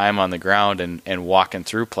spending time on the ground and walking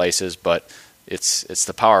through places. But it's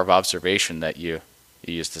the power of observation that you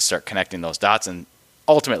use to start connecting those dots and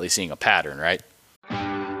ultimately seeing a pattern, right?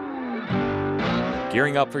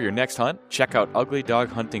 Gearing up for your next hunt? Check out Ugly Dog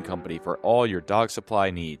Hunting Company for all your dog supply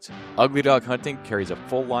needs. Ugly Dog Hunting carries a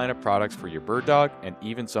full line of products for your bird dog and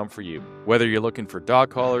even some for you. Whether you're looking for dog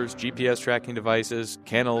collars, GPS tracking devices,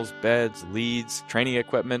 kennels, beds, leads, training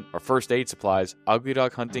equipment, or first aid supplies, Ugly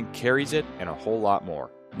Dog Hunting carries it and a whole lot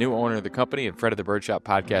more. New owner of the company and friend of the Birdshot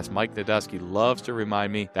podcast, Mike Nadusky, loves to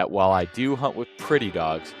remind me that while I do hunt with pretty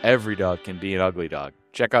dogs, every dog can be an ugly dog.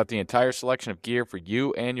 Check out the entire selection of gear for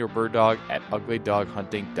you and your bird dog at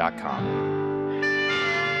uglydoghunting.com.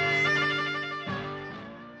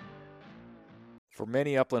 For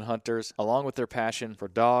many upland hunters, along with their passion for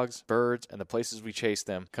dogs, birds, and the places we chase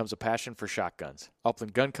them, comes a passion for shotguns.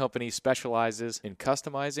 Upland Gun Company specializes in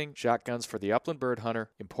customizing shotguns for the upland bird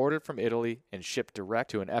hunter, imported from Italy and shipped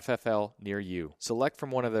direct to an FFL near you. Select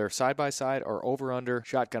from one of their side-by-side or over-under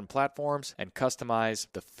shotgun platforms and customize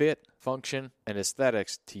the fit, function, and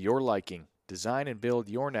aesthetics to your liking. Design and build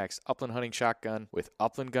your next upland hunting shotgun with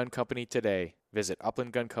Upland Gun Company today. Visit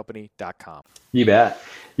uplandguncompany.com. You bet.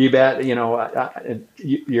 You bet. You know,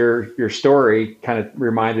 your story kind of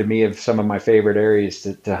reminded me of some of my favorite areas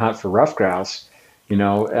to hunt for ruffed grouse. You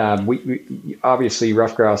know, we obviously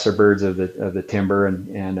ruffed grouse are birds of the timber,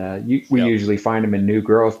 and we usually find them in new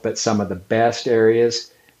growth. But some of the best areas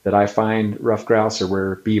that I find ruffed grouse are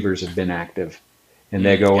where beavers have been active, and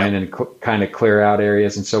they go in and kind of clear out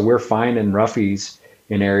areas. And so we're finding roughies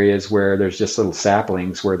in areas where there's just little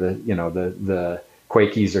saplings where the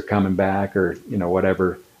quakies are coming back, or, you know,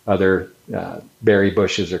 whatever other berry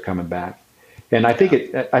bushes are coming back. And I think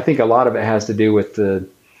a lot of it has to do with it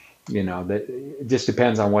just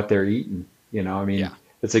depends on what they're eating. You know, I mean,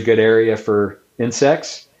 it's a good area for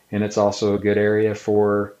insects, and it's also a good area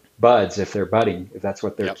for buds if they're budding, if that's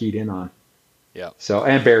what they're keyed in on. Yeah. So,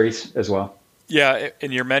 and berries as well. Yeah.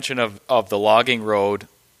 And your mention of the logging road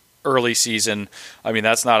early season, I mean,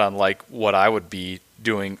 that's not unlike what I would be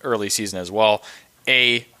doing early season as well.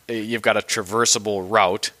 You've got a traversable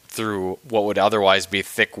route through what would otherwise be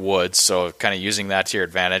thick woods, so kind of using that to your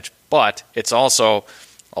advantage. But it's also,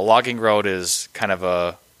 a logging road is kind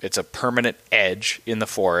of it's a permanent edge in the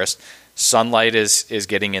forest. Sunlight is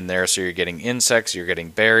getting in there, so you're getting insects, you're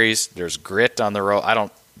getting berries, there's grit on the road. I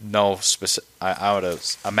don't know I would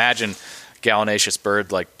imagine gallinaceous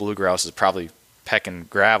bird like blue grouse is probably pecking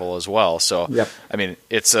gravel as well. So, I mean,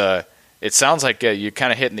 it sounds like you're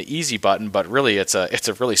kind of hitting the easy button, but really it's a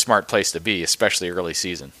really smart place to be, especially early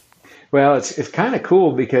season. Well, it's kind of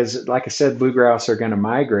cool because, like I said, blue grouse are going to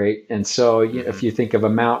migrate. And so if you think of a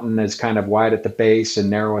mountain as kind of wide at the base and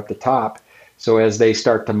narrow at the top, so as they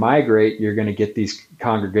start to migrate, you're going to get these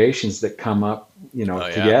congregations that come up,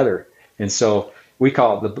 together. And so we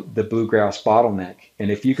call it the blue grouse bottleneck.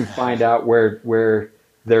 And if you can find out where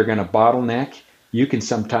they're going to bottleneck, you can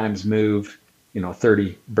sometimes move,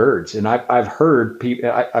 30 birds. And I've heard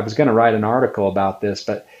people, I was going to write an article about this,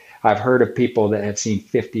 but I've heard of people that have seen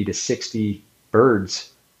 50 to 60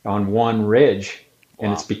 birds on one ridge. Wow.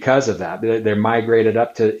 And it's because of that. They're migrated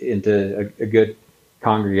up into a good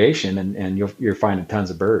congregation, and you're finding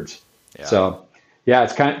tons of birds. Yeah. So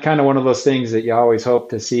it's kind of one of those things that you always hope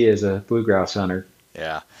to see as a blue grouse hunter.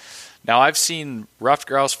 Yeah. Now, I've seen ruffed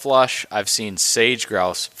grouse flush, I've seen sage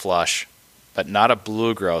grouse flush, but not a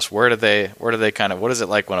blue grouse. Where do they what is it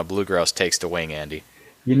like when a blue grouse takes to wing, Andy?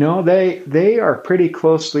 They are pretty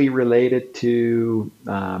closely related to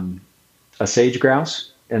a sage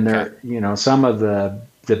grouse, and they're, some of the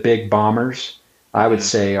big bombers, I would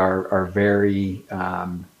say, are very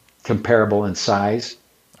comparable in size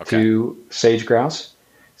to sage grouse.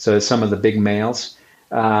 So some of the big males,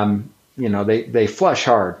 they flush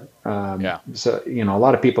hard. So, a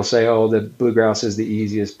lot of people say, oh, the blue grouse is the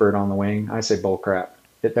easiest bird on the wing. I say bull crap.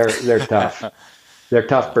 They're tough. They're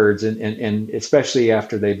tough birds. And especially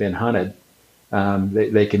after they've been hunted,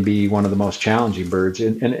 they can be one of the most challenging birds.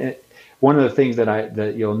 And one of the things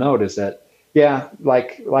that you'll note is that,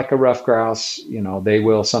 like a ruffed grouse, they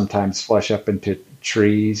will sometimes flush up into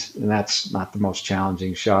trees, and that's not the most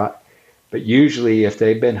challenging shot. But usually if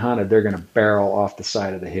they've been hunted, they're going to barrel off the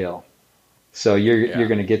side of the hill. So you're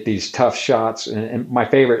going to get these tough shots, and my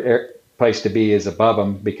favorite place to be is above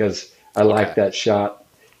them, because I like that shot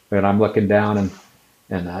when I'm looking down and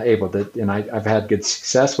able to. And I've had good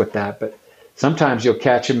success with that. But sometimes you'll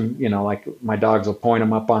catch them, like my dogs will point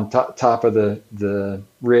them up on top of the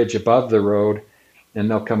ridge above the road,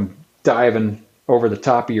 and they'll come diving over the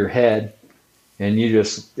top of your head, and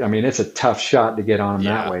it's a tough shot to get on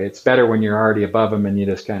them that way. It's better when you're already above them and you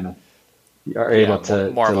just kind of are able to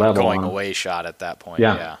more to of level a going on away shot at that point.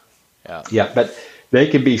 Yeah. But they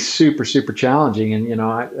can be super, super challenging.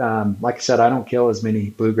 And, like I said, I don't kill as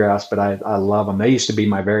many bluegrouse, but I love them. They used to be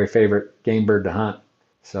my very favorite game bird to hunt.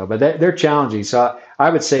 So, but they're challenging. So I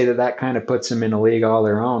would say that kind of puts them in a league all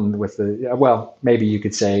their own with well, maybe you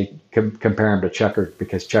could say compare them to chukar,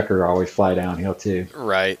 because chukar always fly downhill too.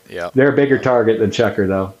 Right. Yeah. They're a bigger target than chukar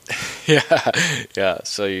though. Yeah. Yeah.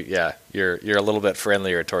 So you're a little bit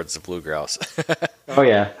friendlier towards the bluegrouse. Oh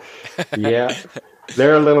yeah. Yeah.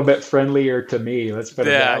 They're a little bit friendlier to me. Let's put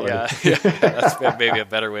it that way. Yeah. That's maybe a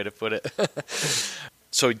better way to put it.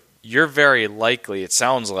 So you're very likely, it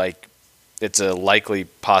sounds like it's a likely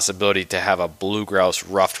possibility to have a bluegrouse,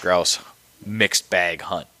 ruffed grouse mixed bag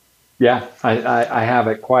hunt. Yeah, I have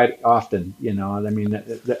it quite often. I mean,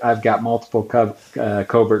 I've got multiple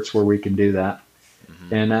coverts where we can do that.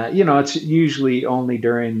 Mm-hmm. And, it's usually only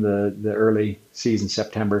during the early season,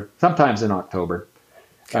 September, sometimes in October,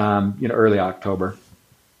 okay. Early October.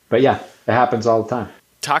 But yeah, it happens all the time.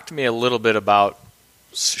 Talk to me a little bit about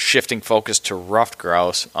shifting focus to ruffed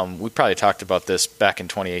grouse. We probably talked about this back in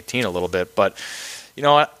 2018 a little bit, but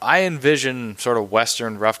I envision sort of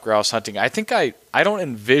western ruffed grouse hunting. I think I don't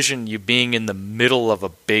envision you being in the middle of a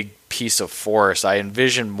big piece of forest. I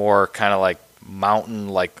envision more kind of like mountain,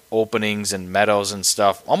 like openings and meadows and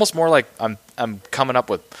stuff. Almost more like I'm coming up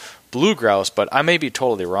with blue grouse, but I may be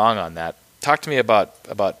totally wrong on that. Talk to me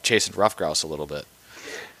about chasing ruffed grouse a little bit.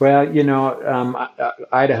 Well,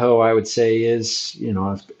 Idaho, I would say is,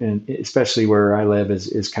 and especially where I live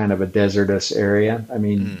is kind of a desertous area. I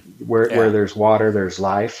mean, where there's water, there's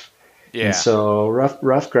life. Yeah. And so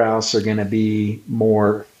ruffed grouse are going to be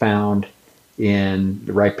more found in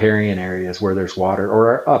the riparian areas where there's water,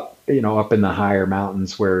 or up in the higher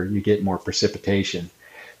mountains where you get more precipitation.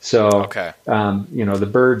 So, okay. The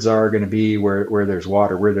birds are going to be where there's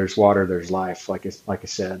water. Where there's water, there's life, like I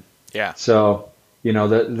said. Yeah. So,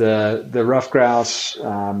 the ruffed grouse,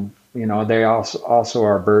 they also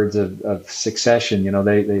are birds of succession.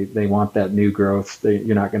 They want that new growth.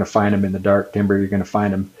 You're not going to find them in the dark timber. You're going to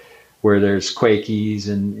find them where there's quakies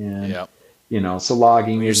and yep. So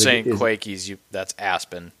logging. When you're saying quakies, that's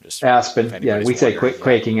aspen. Aspen, yeah. We say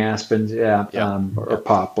quaking aspens, yeah, yep. Or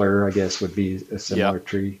poplar, I guess, would be a similar yep.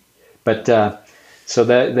 tree. But so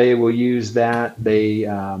that they will use that. They,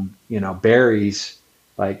 berries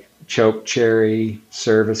like choke cherry,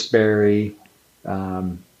 service berry,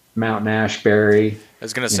 mountain ash berry. I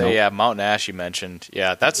was going to say, mountain ash you mentioned.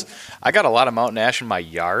 Yeah, I got a lot of mountain ash in my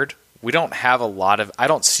yard. We don't have I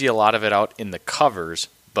don't see a lot of it out in the covers,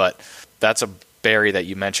 but that's a berry that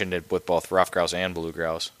you mentioned it with both ruffed grouse and blue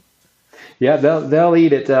grouse. Yeah, they'll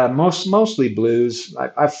eat it. Mostly blues.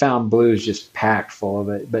 I've found blues just packed full of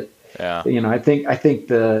it, but yeah. I think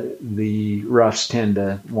the ruffs tend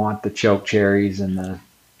to want the choke cherries and the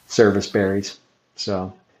service berries.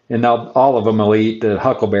 So, and all of them will eat the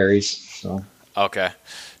huckleberries. So, okay.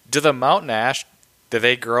 Do the mountain ash, do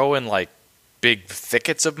they grow in like big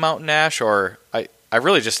thickets of mountain ash, or I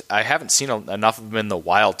haven't seen enough of them in the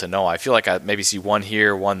wild to know. I feel like I maybe see one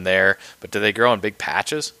here, one there, but do they grow in big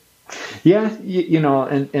patches? Yeah,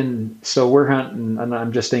 and so we're hunting, and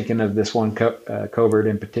I'm just thinking of this one covert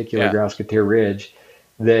in particular, yeah. Grouse-Katir Ridge.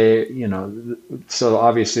 They, so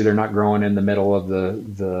obviously they're not growing in the middle of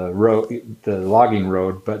the road, the logging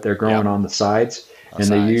road, but they're growing yep. on the sides,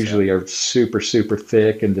 they usually are super, super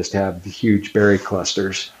thick and just have huge berry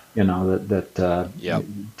clusters, that yep.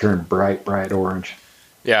 turn bright orange.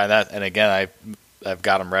 Yeah, and again, I've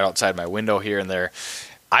got them right outside my window here and there.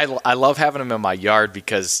 I love having them in my yard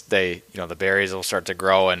because they, the berries will start to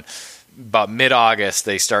grow, and about mid-August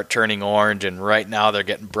they start turning orange, and right now they're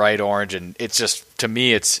getting bright orange, and it's just, to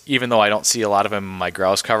me, it's, even though I don't see a lot of them in my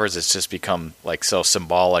grouse covers, it's just become like so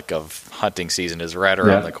symbolic of hunting season is right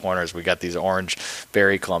around the corners. We got these orange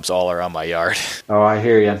berry clumps all around my yard. Oh, I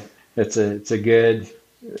hear you. It's a good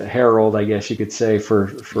herald, I guess you could say,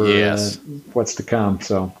 for yes. What's to come.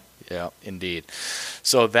 So yeah, indeed.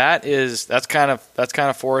 So that's kind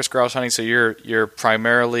of forest grouse hunting. So you're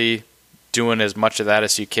primarily doing as much of that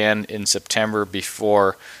as you can in September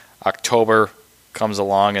before October comes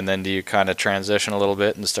along, and then do you kind of transition a little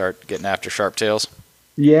bit and start getting after sharptails?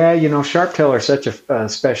 Yeah, sharptail are such a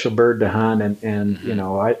special bird to hunt, and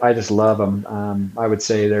mm-hmm. I just love them. I would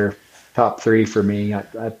say they're top 3 for me.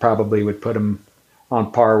 I probably would put them on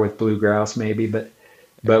par with blue grouse maybe,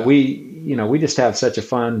 but we just have such a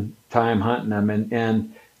fun time hunting them,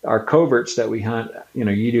 and our coverts that we hunt,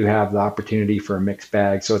 you do have the opportunity for a mixed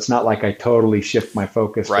bag. So it's not like I totally shift my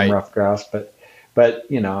focus right. from ruffed grouse, but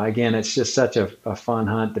again, it's just such a fun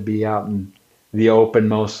hunt to be out in the open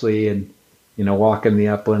mostly, and walking the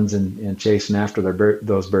uplands and chasing after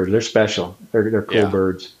those birds. They're special. They're cool yeah.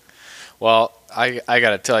 birds. Well, I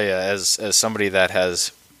got to tell you, as somebody that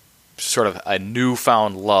has sort of a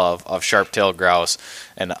newfound love of sharp-tailed grouse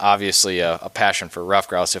and obviously a passion for rough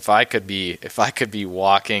grouse, if I could be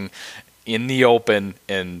walking in the open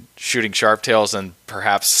and shooting sharp-tails and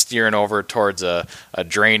perhaps steering over towards a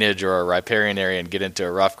drainage or a riparian area and get into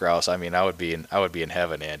a rough grouse, I mean, I would be in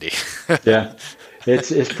heaven, Andy. Yeah.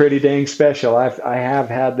 It's pretty dang special. I have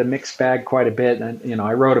had the mixed bag quite a bit, and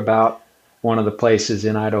I wrote about one of the places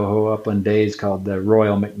in Idaho Upland Days called the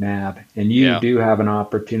Royal McNabb, and you do have an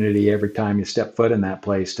opportunity every time you step foot in that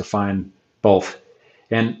place to find both.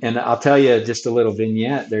 And I'll tell you just a little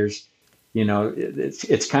vignette. There's,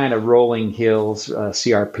 it's kind of rolling hills.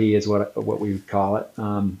 CRP is what we would call it.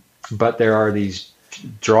 But there are these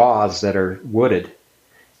draws that are wooded,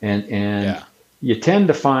 and you tend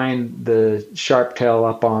to find the sharp-tail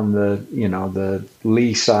up on the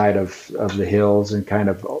lee side of the hills and kind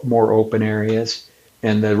of more open areas.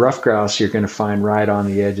 And the rough grouse you're going to find right on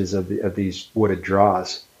the edges of these wooded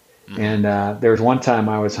draws. Mm-hmm. And there was one time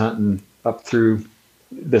I was hunting up through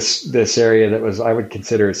this area that was, I would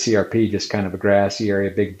consider a CRP, just kind of a grassy area,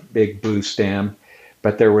 big blue stem.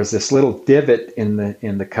 But there was this little divot in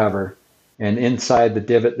the cover. And inside the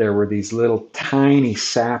divot there were these little tiny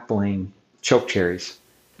sapling chokecherries.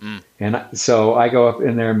 And so I go up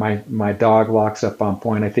in there, my dog locks up on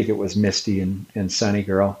point. I think it was Misty and Sunny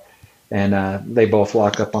Girl. And they both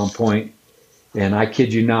lock up on point. And I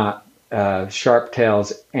kid you not, sharp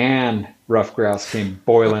tails and rough grouse came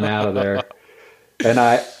boiling out of there. And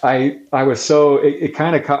I was so, it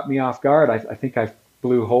kind of caught me off guard. I think I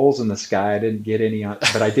blew holes in the sky. I didn't get any on,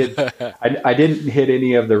 but I did, I didn't hit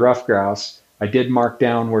any of the rough grouse. I did mark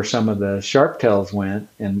down where some of the sharp tails went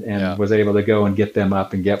and was able to go and get them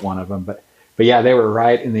up and get one of them. But yeah, they were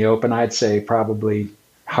right in the open. I'd say probably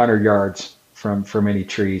 100 yards from any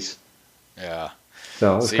trees. Yeah.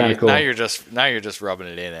 So it was kind of cool. Now you're just rubbing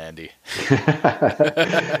it in, Andy.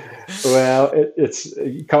 Well, it's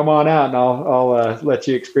come on out and I'll let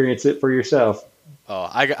you experience it for yourself. Oh,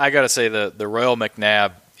 I got to say the Royal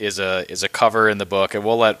McNabb is a cover in the book, and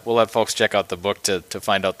we'll let folks check out the book to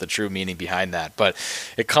find out the true meaning behind that. But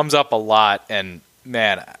it comes up a lot, and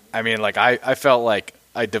man, I mean, like I felt like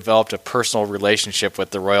I developed a personal relationship with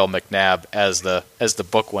the Royal McNabb as the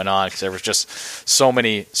book went on, because there was just so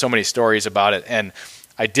many stories about it. And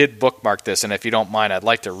I did bookmark this, and if you don't mind, I'd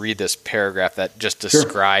like to read this paragraph that just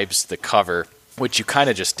describes the cover, which you kind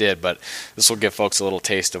of just did, but this will give folks a little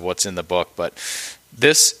taste of what's in the book. But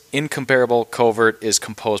this incomparable covert is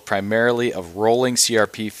composed primarily of rolling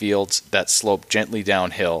CRP fields that slope gently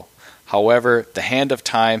downhill. However, the hand of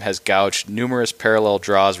time has gouged numerous parallel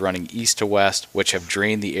draws running east to west, which have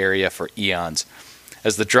drained the area for eons.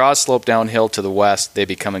 As the draws slope downhill to the west, they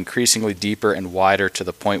become increasingly deeper and wider to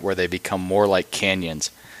the point where they become more like canyons.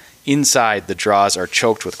 Inside, the draws are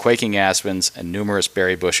choked with quaking aspens and numerous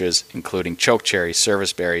berry bushes, including chokecherry,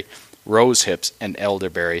 serviceberry, rose hips, and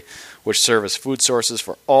elderberry, which serve as food sources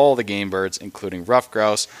for all the game birds, including rough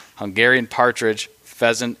grouse, Hungarian partridge,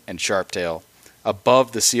 pheasant, and sharptail.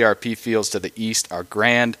 Above the CRP fields to the east are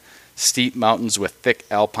grand, steep mountains with thick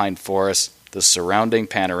alpine forests. The surrounding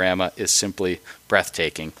panorama is simply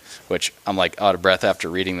breathtaking, which I'm like out of breath after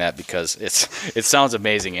reading that, because it sounds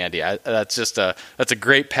amazing, Andy. That's a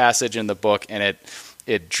great passage in the book, and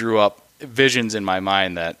it drew up visions in my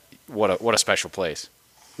mind that what a special place.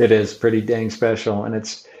 It is pretty dang special, and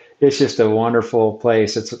it's just a wonderful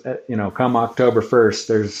place. It's come October 1st,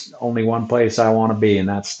 there's only one place I want to be, and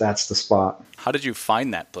that's the spot. How did you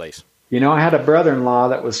find that place? I had a brother-in-law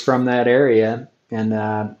that was from that area,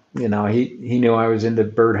 and he knew I was into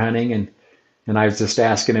bird hunting, and I was just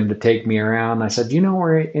asking him to take me around. I said, "Do you know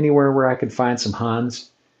anywhere where I could find some Huns?"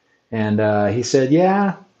 And he said,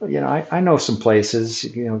 "Yeah, I know some places,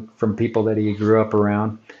 from people that he grew up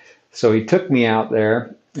around." So he took me out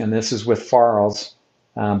there, and this is with Farrell's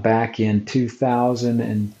back in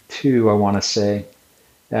 2002, I want to say.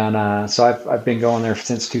 And so I've been going there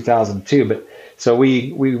since 2002. But so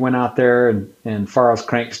we went out there, and Farrell's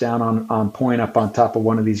cranks down on point up on top of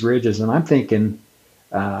one of these ridges, and I'm thinking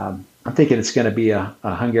it's going to be a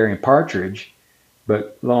Hungarian partridge.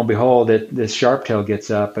 But lo and behold, this sharptail gets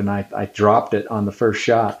up, and I dropped it on the first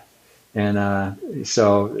shot. And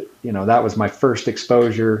so that was my first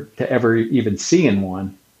exposure to ever even seeing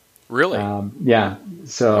one. Really? Yeah.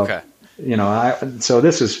 So okay. So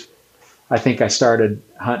this is, I think I started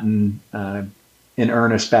hunting in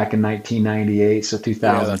earnest back in 1998, so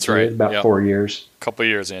 2000. Yeah, that's right. About 4 years. A couple of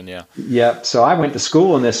years in, yeah. Yep. So I went to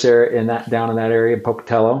school in this area, down in that area,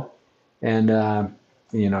 Pocatello, and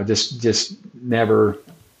just never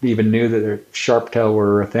even knew that sharptail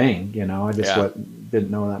were a thing. I just didn't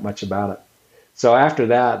know that much about it. So after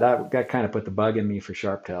that kind of put the bug in me for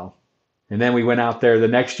sharptail. And then we went out there the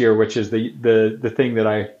next year, which is the thing that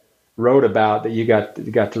I wrote about that you got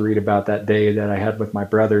to read about that day that I had with my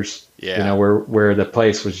brothers. Yeah. You know, where the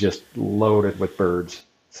place was just loaded with birds.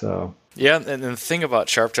 So yeah, and the thing about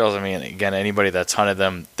sharptails, I mean, again, anybody that's hunted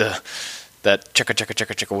them, that chicka chicka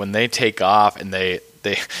chicka chicka, when they take off and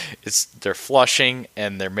they're flushing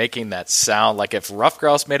and they're making that sound, like if ruffed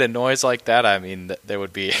grouse made a noise like that, I mean, there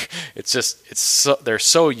would be, they're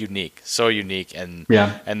so unique, and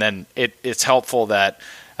yeah. And then it's helpful that,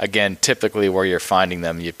 again, typically where you're finding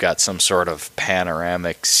them, you've got some sort of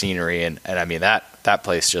panoramic scenery, and I mean that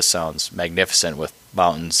place just sounds magnificent with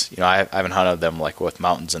mountains. You know, I haven't hunted them like with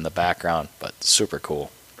mountains in the background, but super cool.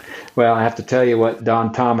 Well, I have to tell you what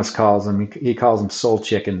Don Thomas calls them. He calls them soul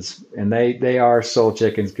chickens, and they are soul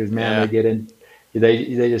chickens because, man, Yeah. they get in,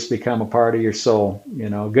 they just become a part of your soul. You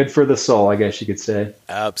know, good for the soul, I guess you could say.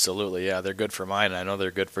 Absolutely, yeah, they're good for mine. I know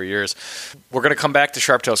they're good for yours. We're going to come back to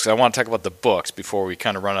sharptails because I want to talk about the books before we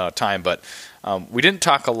kind of run out of time. But we didn't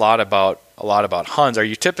talk a lot about Huns. Are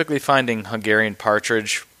you typically finding Hungarian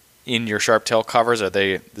partridge in your sharptail covers?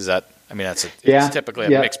 It's typically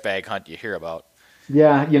a mixed bag hunt you hear about.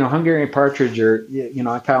 Yeah, you know, Hungarian partridge are, you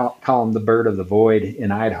know, I call them the bird of the void in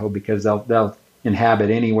Idaho because they'll inhabit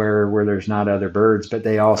anywhere where there's not other birds, but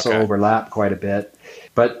they also overlap quite a bit.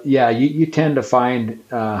 But yeah, you tend to find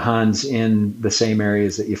Huns in the same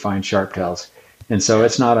areas that you find sharptails, and so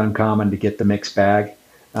it's not uncommon to get the mixed bag.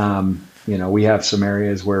 You know, we have some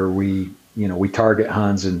areas where we target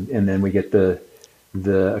Huns and then we get the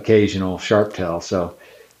occasional sharptail. So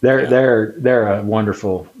they're a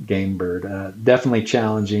wonderful game bird. Definitely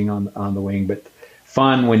challenging on the wing, but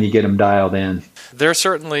fun when you get them dialed in. They're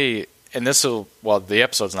certainly, and the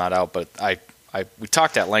episode's not out, but we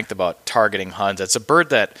talked at length about targeting Huns. It's a bird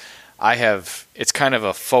that it's kind of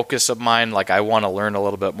a focus of mine. Like, I want to learn a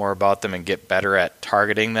little bit more about them and get better at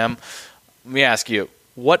targeting them. Let me ask you,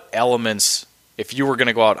 what elements, if you were going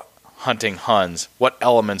to go out hunting Huns, what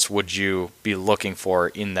elements would you be looking for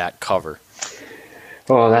in that cover?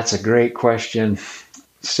 Oh, that's a great question.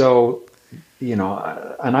 So, you know,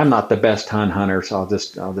 and I'm not the best Hun hunter, so I'll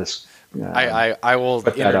just. I will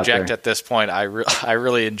interject at this point. I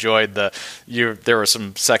really enjoyed there were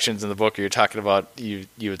some sections in the book where you're talking about you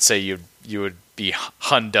would say you would be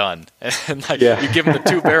Hun done, and you give them the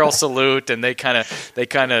 2-barrel salute, and they kind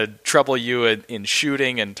of trouble you in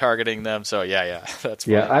shooting and targeting them. So that's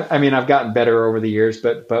funny. Yeah. I mean, I've gotten better over the years,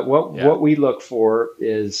 but what we look for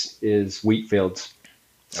is wheat fields.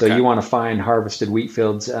 So you want to find harvested wheat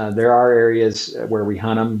fields. There are areas where we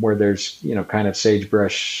hunt them where there's, you know, kind of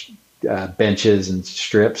sagebrush benches and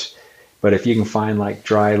strips. But if you can find like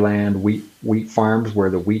dry land wheat farms where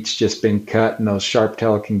the wheat's just been cut and those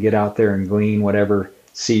sharptail can get out there and glean whatever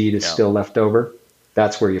seed is still left over,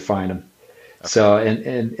 that's where you find them. Okay. So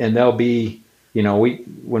and they'll be, you know,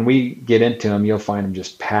 when we get into them, you'll find them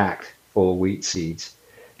just packed full of wheat seeds.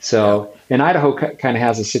 So, and Idaho kind of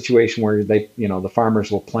has a situation where the farmers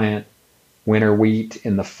will plant winter wheat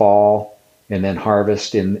in the fall and then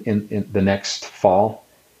harvest in the next fall.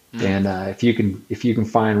 And if you can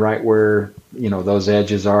find right where, you know, those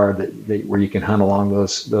edges are where you can hunt along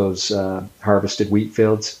those harvested wheat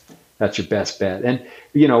fields, that's your best bet. And,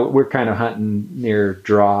 you know, we're kind of hunting near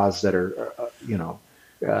draws that are,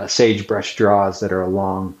 sagebrush draws that are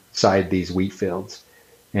alongside these wheat fields.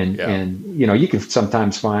 And you know, you can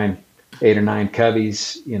sometimes find 8 or 9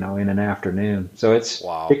 coveys, you know, in an afternoon. So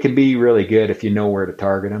it can be really good if you know where to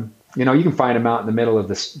target them. You know, you can find them out in the middle of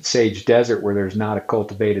the sage desert where there's not a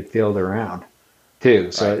cultivated field around,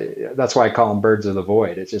 too. So that's why I call them birds of the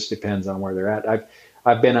void. It just depends on where they're at.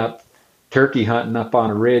 I've been up turkey hunting up on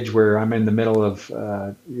a ridge where I'm in the middle of,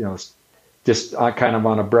 you know, just kind of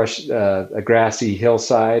on a grassy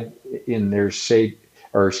hillside, and there's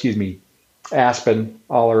aspen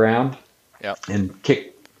all around, and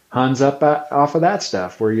kick Huns up off of that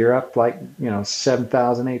stuff where you're up like, you know,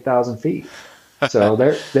 7,000, 8,000 feet. So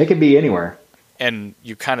they could be anywhere. And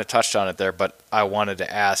you kind of touched on it there, but I wanted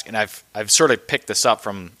to ask, and I've sort of picked this up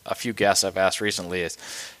from a few guests I've asked recently, is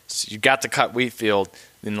so you got to cut wheat field,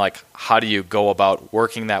 then like how do you go about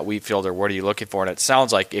working that wheat field, or what are you looking for? And it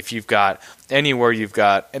sounds like if you've got anywhere you've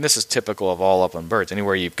got, and this is typical of all upland birds,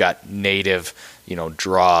 anywhere you've got native, you know,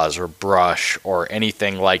 draws or brush or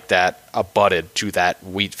anything like that abutted to that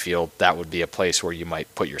wheat field, that would be a place where you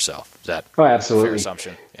might put yourself. Is that absolutely a fair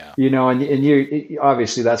assumption? Yeah. You know, and you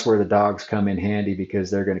obviously that's where the dogs come in handy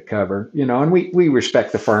because they're going to cover, you know, and we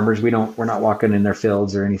respect the farmers. We're not walking in their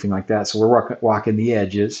fields or anything like that. So we're walking the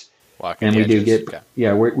edges.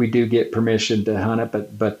 We do get permission to hunt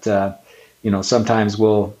it, but sometimes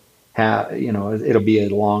we'll have, it'll be a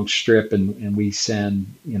long strip and we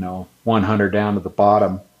send, one hunter down to the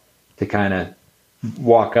bottom to kind of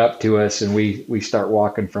walk up to us, and we start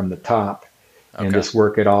walking from the top and just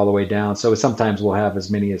work it all the way down. So sometimes we'll have as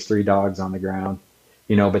many as 3 dogs on the ground,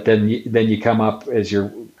 but then you come up as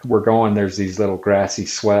we're going, there's these little grassy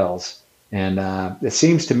swells. And it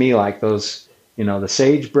seems to me like those, the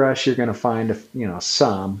sagebrush, you're going to find,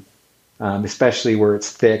 some, especially where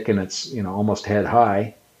it's thick and it's, almost head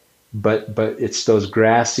high. But it's those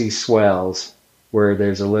grassy swells where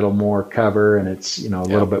there's a little more cover, and it's, a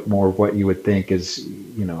little bit more of what you would think is,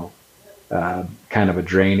 kind of a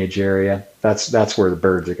drainage area. That's where the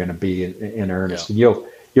birds are going to be in earnest. Yeah. And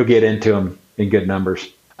you'll get into them in good numbers.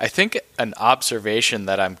 I think an observation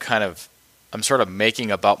that I'm sort of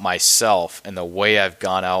making about myself and the way I've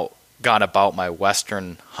gone about my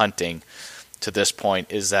Western hunting to this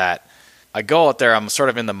point is that I go out there, I'm sort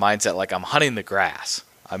of in the mindset like I'm hunting the grass.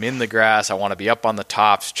 I'm in the grass. I want to be up on the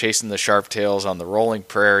tops, chasing the sharptails on the rolling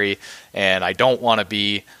prairie, and I don't want to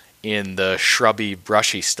be in the shrubby,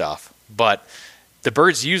 brushy stuff. But the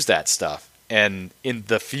birds use that stuff. And in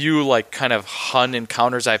the few kind of hunt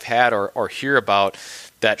encounters I've had or hear about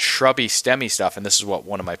that shrubby, stemmy stuff, and this is what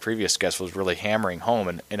one of my previous guests was really hammering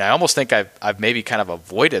home, and I almost think I've maybe kind of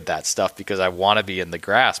avoided that stuff because I want to be in the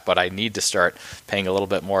grass, but I need to start paying a little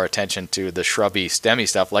bit more attention to the shrubby, stemmy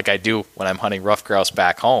stuff like I do when I'm hunting ruffed grouse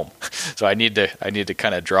back home. So I need to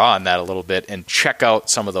kind of draw on that a little bit and check out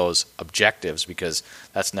some of those objectives, because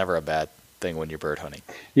that's never a bad thing when you're bird hunting.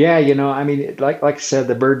 Yeah, I mean, like I said,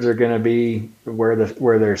 the birds are going to be where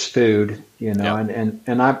there's food, and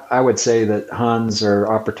I would say that Huns are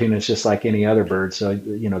opportunists just like any other bird. So,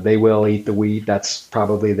 they will eat the wheat. That's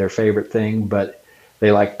probably their favorite thing, but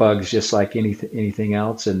they like bugs just like anything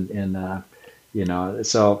else. And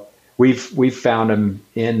so we've found them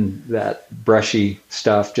in that brushy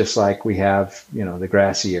stuff, just like we have, the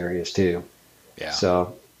grassy areas too. Yeah.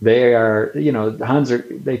 So they are, Huns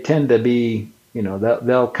they tend to be,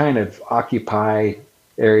 they'll kind of occupy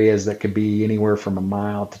areas that could be anywhere from 1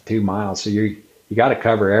 mile to 2 miles. So you got to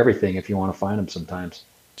cover everything if you want to find them sometimes.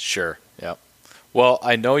 Sure. Yep. Well,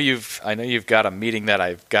 I know you've got a meeting that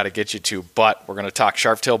I've got to get you to, but we're going to talk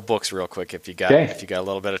Sharptail books real quick if you got a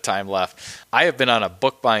little bit of time left. I have been on a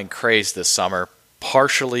book buying craze this summer,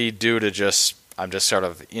 partially due to I'm just sort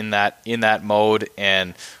of in that mode.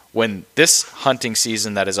 And when this hunting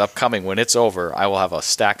season that is upcoming, when it's over, I will have a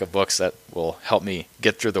stack of books that will help me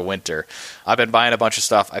get through the winter. I've been buying a bunch of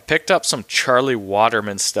stuff. I picked up some Charlie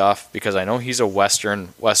Waterman stuff because I know he's a Western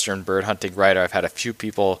bird hunting writer. I've had a few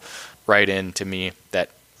people write in to me that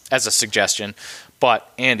as a suggestion.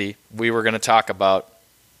 But Andy, we were going to talk about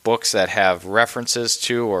books that have references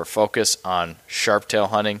to or focus on sharptail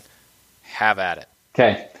hunting. Have at it.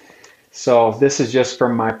 Okay. So this is just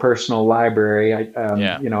from my personal library.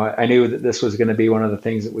 I knew that this was going to be one of the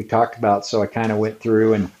things that we talked about, so I kind of went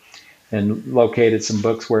through and located some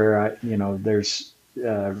books where there's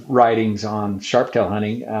writings on sharptail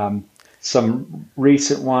hunting. Some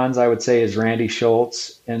recent ones I would say is Randy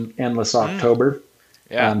Schultz and Endless October.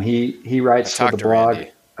 Yeah. He writes for the blog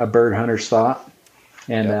Randy. A Bird Hunter's Thought,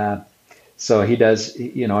 and so he does,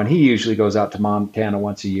 and he usually goes out to Montana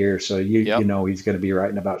once a year. So he's going to be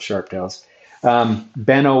writing about sharptails.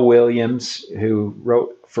 Benno Williams, who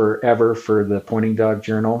wrote forever for the Pointing Dog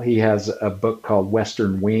Journal, he has a book called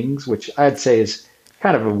Western Wings, which I'd say is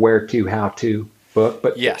kind of a where-to, how-to book.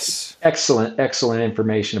 But yes, excellent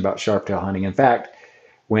information about sharptail hunting. In fact,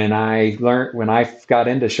 when I got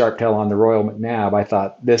into sharptail on the Royal McNabb, I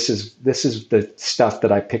thought this is the stuff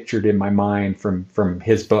that I pictured in my mind from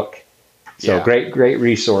his book. So great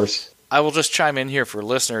resource. I will just chime in here for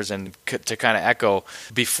listeners and to kind of echo,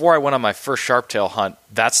 before I went on my first sharptail hunt,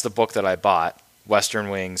 that's the book that I bought, Western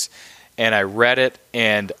Wings, and I read it,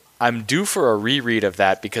 and I'm due for a reread of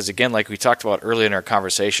that because, again, like we talked about earlier in our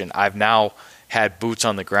conversation, I've now had boots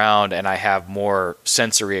on the ground and I have more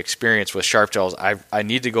sensory experience with sharptails. I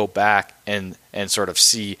need to go back and sort of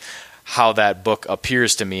see how that book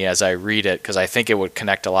appears to me as I read it, because I think it would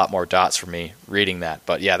connect a lot more dots for me reading that.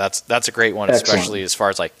 But yeah, that's a great one, especially as far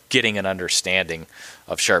as like getting an understanding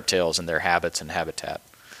of sharptails and their habits and habitat.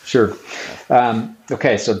 Sure.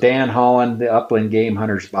 Okay, so Dan Holland, The Upland Game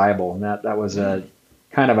Hunter's Bible, and that was a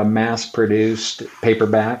kind of a mass-produced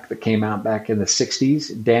paperback that came out back in the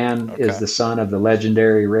 60s. Dan is the son of the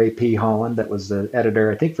legendary Ray P. Holland that was the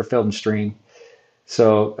editor, I think, for Field and Stream.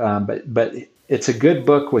 So, but it's a good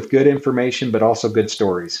book with good information, but also good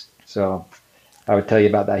stories. So I would tell you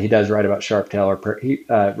about that. He does write about sharptail, he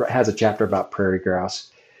has a chapter about prairie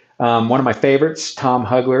grouse. One of my favorites, Tom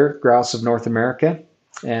Hugler, Grouse of North America.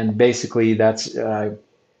 And basically that's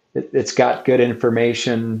it's got good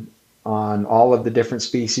information on all of the different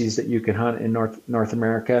species that you can hunt in North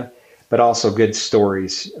America, but also good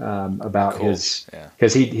stories about his,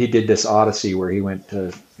 because he did this odyssey where he went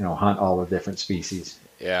to hunt all the different species.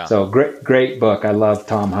 Yeah. So great book. I love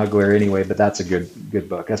Tom Hugler anyway, but that's a good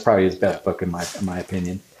book. That's probably his best book in my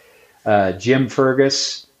opinion. Jim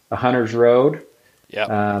Fergus, A Hunter's Road.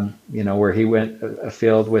 Yeah. Where he went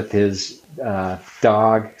afield with his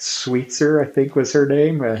dog Sweetser, I think was her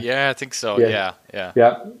name. Yeah, I think so. Yeah.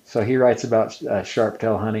 So he writes about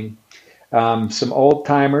sharptail hunting. Some old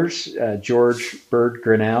timers, George Bird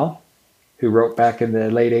Grinnell, who wrote back in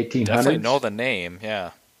the late 1800s. Definitely know the name.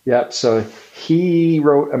 Yeah. Yep. So he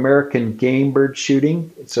wrote American Game Bird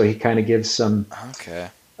Shooting. So he kind of gives some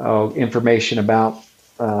information about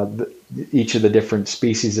each of the different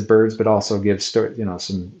species of birds, but also gives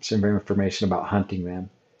some information about hunting them.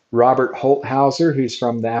 Robert Holthauser, who's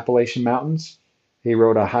from the Appalachian Mountains, he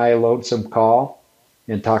wrote A High Lonesome Call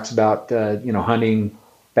and talks about hunting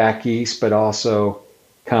back east, but also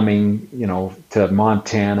coming to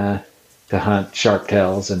Montana to hunt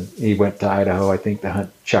sharptails, and he went to Idaho, I think, to hunt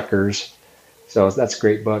chukars. So that's a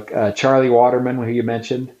great book. Charlie Waterman, who you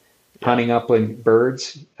mentioned, Hunting Upland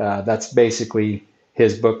Birds. That's basically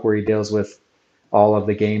his book where he deals with all of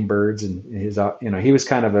the game birds, and his he was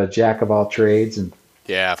kind of a jack of all trades, and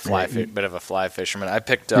bit of a fly fisherman. I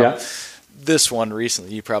picked up this one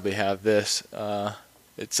recently. You probably have this.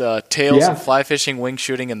 It's Tales of Fly Fishing, Wing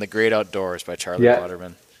Shooting, and the Great Outdoors by Charlie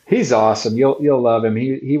Waterman. He's awesome. You'll love him.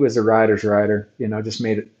 He was a writer's writer. Just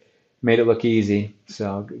made it look easy.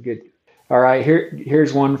 So good. All right,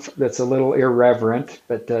 here's one that's a little irreverent,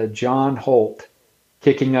 but John Holt,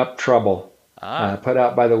 Kicking Up Trouble, put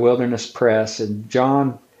out by the Wilderness Press. And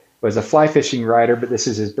John was a fly fishing writer, but this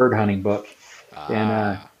is his bird hunting book,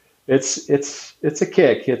 and it's a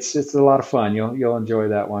kick. It's a lot of fun. You'll enjoy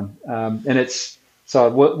that one. And it's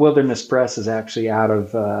Wilderness Press is actually out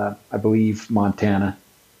of I believe Montana.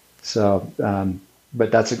 So,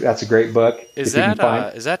 but that's a great book. Is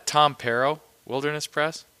that Tom Perrow, Wilderness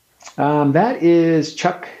Press? That is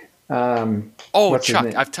Chuck. Chuck.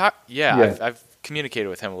 I've communicated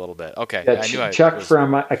with him a little bit. Okay. Yeah, Chuck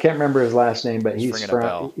from I can't remember his last name, but he's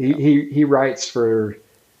from he writes for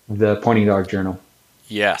the Pointing Dog Journal.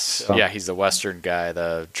 Yes. So. Yeah, he's the Western guy,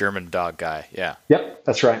 the German dog guy. Yeah. Yep,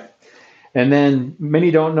 that's right. And then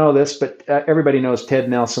many don't know this, but everybody knows Ted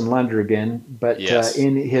Nelson Lundgren. But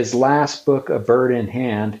in his last book, A Bird in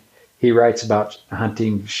Hand, he writes about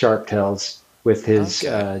hunting sharptails with his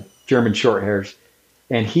German Shorthairs.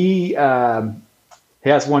 And he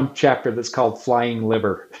has one chapter that's called Flying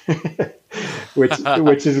Liver,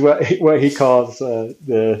 which is what he calls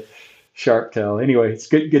the sharptail. Anyway,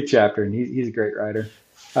 it's a good chapter, and he's a great writer.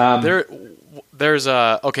 There's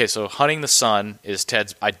so Hunting the Sun is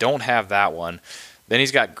Ted's. I don't have that one. Then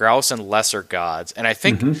he's got Grouse and Lesser Gods, and I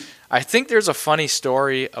think there's a funny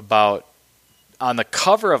story about on the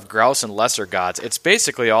cover of Grouse and Lesser Gods. It's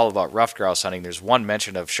basically all about ruffed grouse hunting. There's one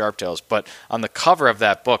mention of sharptails, but on the cover of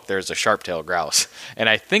that book, there's a sharptail grouse, and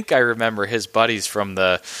I think I remember his buddies from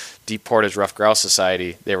the Deep Portage Ruffed Grouse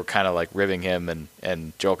Society, they were kind of like ribbing him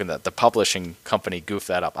and joking that the publishing company goofed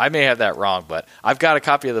that up. I may have that wrong, but I've got a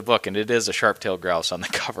copy of the book, and it is a sharp-tailed grouse on the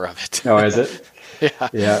cover of it. Oh, is it?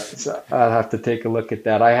 Yeah. So I'll have to take a look at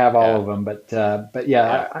that. I have all of them, but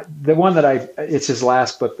the one that it's his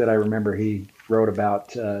last book that I remember he wrote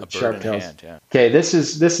about sharptails. Yeah. Okay, this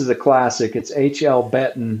is a classic. It's H.L.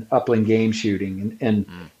 Benton, Upland Game Shooting, and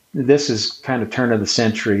this is kind of turn of the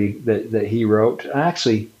century that he wrote.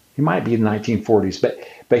 Actually, he might be in the 1940s,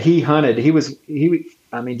 but he hunted.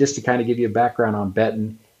 Just to kind of give you a background on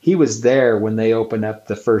Benton, he was there when they opened up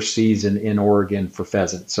the first season in Oregon for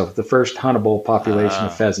pheasants. So the first huntable population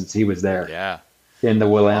of pheasants, he was there. Yeah. In the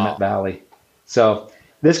Willamette Valley. So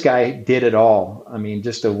this guy did it all. I mean,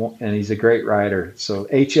 and he's a great writer. So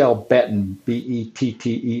H.L. Benton,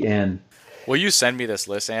 Betten. Will you send me this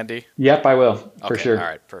list, Andy? Yep, I will, for sure. All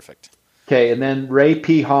right, perfect. Okay, and then Ray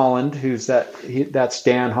P. Holland, that's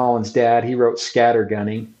Dan Holland's dad. He wrote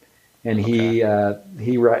Scattergunning, and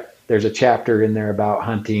there's a chapter in there about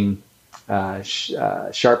hunting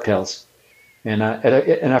sharptails. And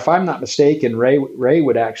if I'm not mistaken, Ray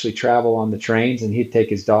would actually travel on the trains, and he'd take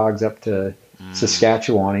his dogs up to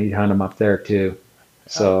Saskatchewan. And he'd hunt them up there too.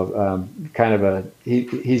 So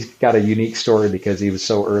he's got a unique story because he was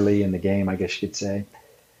so early in the game, I guess you could say.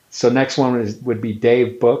 So next one would be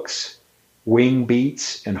Dave Book's Wing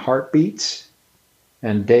Beats and Heartbeats.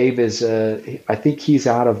 And Dave is, I think he's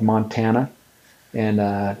out of Montana, and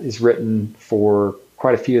is written for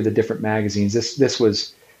quite a few of the different magazines. This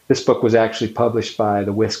This book was actually published by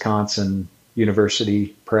the Wisconsin University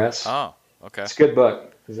Press. Oh, okay. It's a good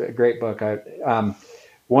book. It's a great book.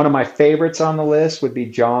 One of my favorites on the list would be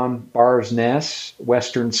John Barsness,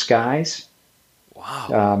 Western Skies.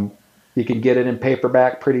 Wow. You can get it in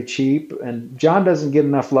paperback pretty cheap. And John doesn't get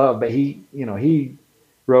enough love, but he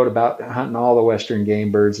wrote about hunting all the Western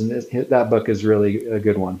game birds, and that book is really a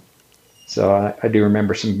good one. So I do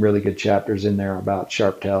remember some really good chapters in there about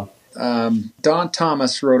sharptail. Don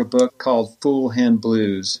Thomas wrote a book called Fool Hen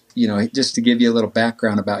Blues. Just to give you a little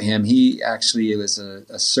background about him, he actually was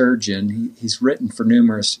a surgeon. He's written for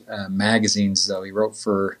numerous magazines, though. He wrote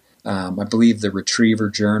for, I believe, the Retriever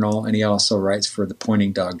Journal, and he also writes for the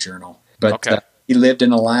Pointing Dog Journal. But okay. He lived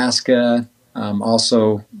in Alaska,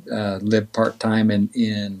 also lived part-time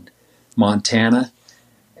in Montana,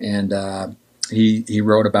 and he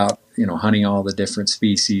wrote about hunting all the different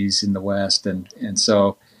species in the West, and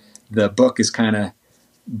so the book is kind of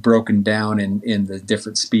broken down in the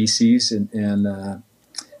different species, and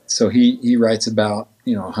so he writes about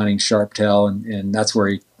hunting sharptail, and that's where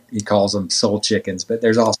he calls them soul chickens. But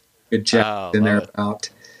there's also good chapters in there about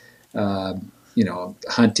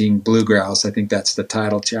hunting blue grouse. I think that's the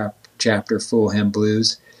title chapter, Fool Hen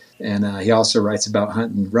Blues. And he also writes about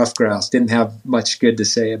hunting rough grouse. Didn't have much good to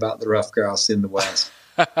say about the rough grouse in the West.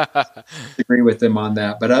 Agree with him on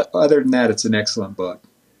that. But other than that, it's an excellent book.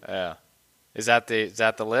 Yeah. Is that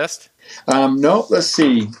the list? No, let's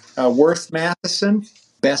see. Worth Matheson,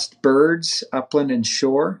 Best Birds, Upland and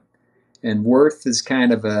Shore. And Worth is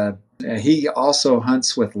kind of he also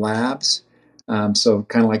hunts with labs. So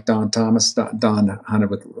kind of like Don Thomas. Don hunted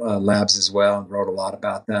with labs as well and wrote a lot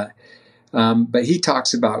about that. But he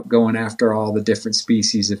talks about going after all the different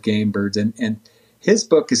species of game birds. And his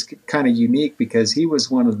book is kind of unique because he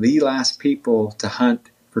was one of the last people to hunt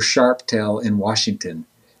for sharptail in Washington.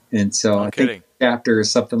 And so I think the chapter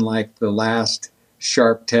is something like the last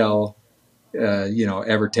sharptail,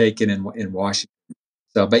 ever taken in Washington.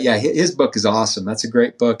 So, but yeah, his book is awesome. That's a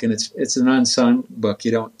great book, and it's an unsung book.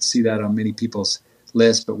 You don't see that on many people's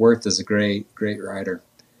lists, but Worth is a great writer.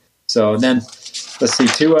 So, and then let's see,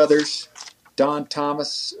 two others. Don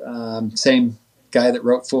Thomas, same guy that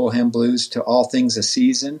wrote Fool Hen Blues, To All Things a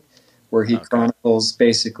Season, where he chronicles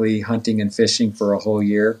basically hunting and fishing for a whole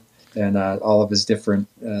year and all of his different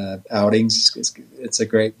outings. It's a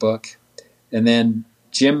great book. And then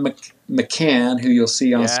Jim McCann, who you'll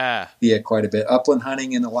see on Wikipedia quite a bit, Upland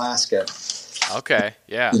Hunting in Alaska. Okay,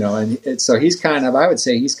 yeah. And so he's I would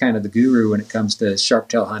say he's kind of the guru when it comes to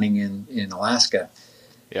sharptail hunting in Alaska.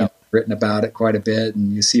 Yeah. Written about it quite a bit,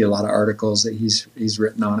 and you see a lot of articles that he's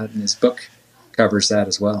written on it, and his book covers that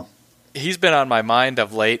as well. He's been on my mind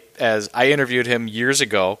of late, as I interviewed him years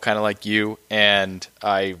ago, kind of like you, and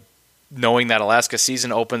knowing that Alaska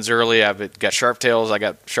season opens early, I've got sharptails. I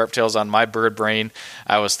got sharptails on my bird brain.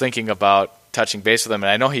 I was thinking about touching base with him, and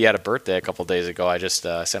I know he had a birthday a couple days ago. I just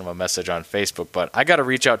sent him a message on Facebook, but I got to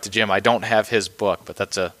reach out to Jim. I don't have his book, but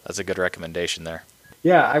that's a good recommendation there.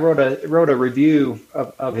 Yeah, I wrote a review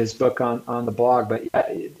of his book on the blog, but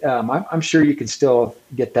I'm sure you can still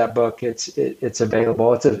get that book. It's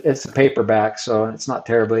available. It's a paperback, so it's not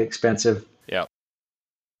terribly expensive. Yeah.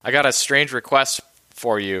 I got a strange request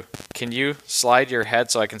for you. Can you slide your head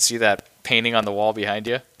so I can see that painting on the wall behind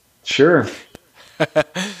you? Sure.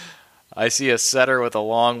 I see a setter with a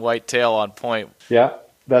long white tail on point. Yeah,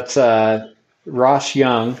 that's Ross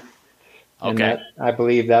Young. Okay. I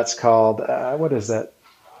believe that's called, what is that?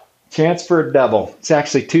 Chanceford Double. It's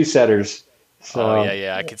actually two setters. So,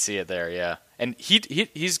 yeah, I can see it there, yeah. And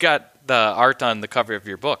he's got the art on the cover of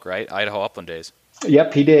your book, right? Idaho Upland Days.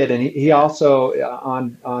 Yep, he did. And he also,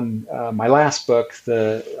 on my last book,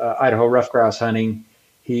 the Idaho Rough Grouse Hunting,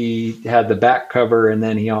 he had the back cover, and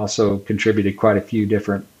then he also contributed quite a few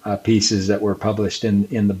different pieces that were published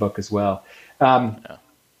in the book as well.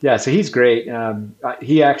 Yeah, so he's great.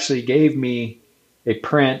 He actually gave me a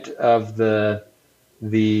print of the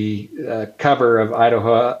cover of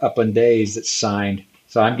Idaho Upland Days that's signed.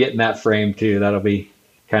 So I'm getting that framed too. That'll be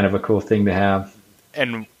kind of a cool thing to have.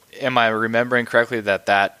 And am I remembering correctly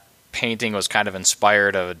that painting was kind of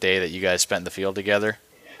inspired of a day that you guys spent in the field together?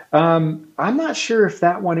 I'm not sure if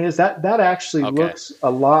that one is. That actually looks a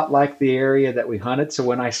lot like the area that we hunted. So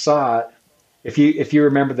when I saw it, if you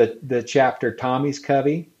remember the chapter Tommy's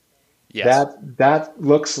Covey, yes, that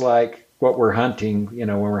looks like what we're hunting,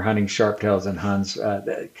 when we're hunting sharptails and huns.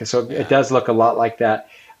 So it does look a lot like that.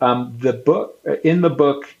 The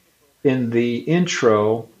book, in the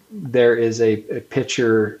intro, there is a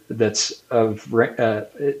picture that's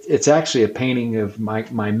it's actually a painting of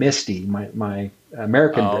my Misty, my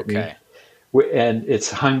American Brittany, and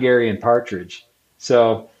it's Hungarian partridge.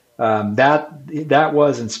 So that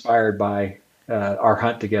was inspired by our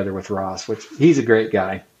hunt together with Ross, which he's a great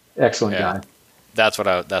guy, excellent guy. That's what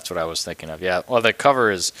I was thinking of. Yeah. Well, the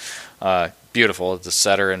cover is beautiful. It's a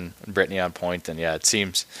setter and Brittany on point, and it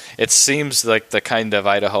seems like the kind of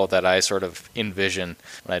Idaho that I sort of envision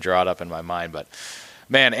when I draw it up in my mind. But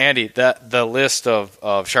man, Andy, the list of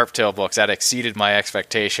Sharptail books that exceeded my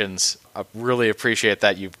expectations. I really appreciate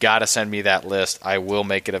that. You've got to send me that list. I will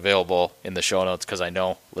make it available in the show notes because I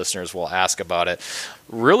know listeners will ask about it.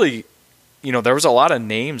 Really, there was a lot of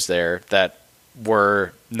names there that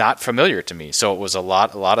were not familiar to me. So it was a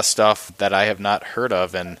lot of stuff that I have not heard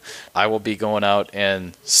of, and I will be going out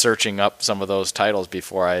and searching up some of those titles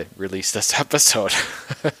before I release this episode.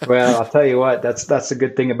 Well, I'll tell you what, that's the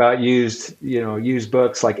good thing about used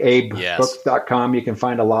books like abebooks.com. You can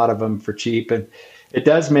find a lot of them for cheap, and it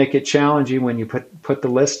does make it challenging when you put the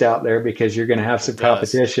list out there because you're going to have some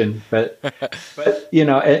competition. But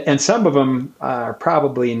and some of them are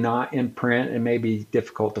probably not in print and may be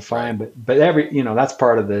difficult to find. Right. But that's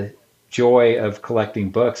part of the joy of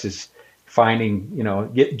collecting books is finding,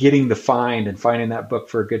 getting the find and finding that book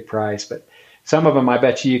for a good price. But some of them, I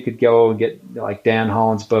bet you could go and get like Dan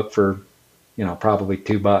Holland's book for, probably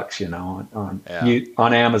 $2,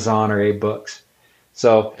 on Amazon or Abe Books.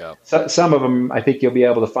 So some of them I think you'll be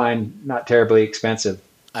able to find not terribly expensive.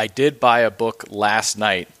 I did buy a book last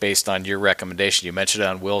night based on your recommendation. You mentioned it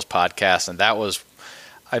on Will's podcast, and that was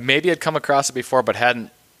I maybe had come across it before, but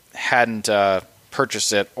hadn't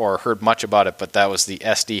purchased it or heard much about it. But that was the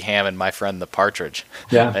S.D. Hammond, My Friend the Partridge.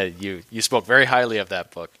 Yeah, you spoke very highly of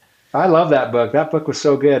that book. I love that book. That book was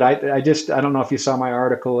so good. I don't know if you saw my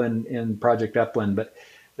article in Project Upland, but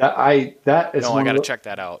I got to check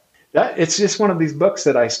that out. It's just one of these books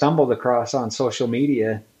that I stumbled across on social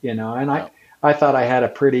media, and I thought I had a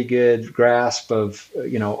pretty good grasp of,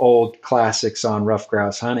 old classics on rough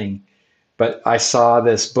grouse hunting. But I saw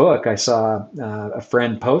this book. I saw a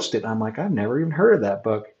friend post it. And I'm like, I've never even heard of that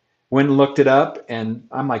book. Went and looked it up, and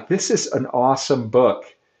I'm like, this is an awesome book.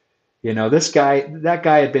 That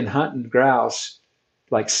guy had been hunting grouse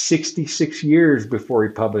like 66 years before he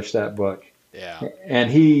published that book. Yeah. And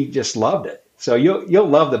he just loved it. So you'll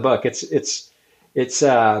love the book. It's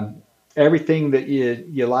everything that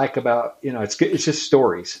you like about, it's good. It's just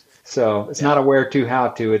stories. So it's not a where to, how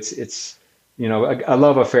to. It's a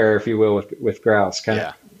love affair, if you will, with grouse. Kind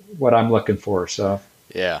of what I'm looking for. So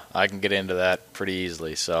yeah, I can get into that pretty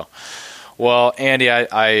easily. So. Well, Andy,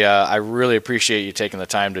 I really appreciate you taking the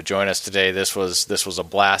time to join us today. This was a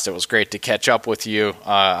blast. It was great to catch up with you.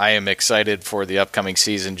 I am excited for the upcoming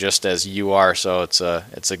season, just as you are. So it's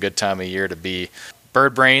a good time of year to be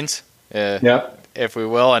bird brains, if we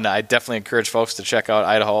will. And I definitely encourage folks to check out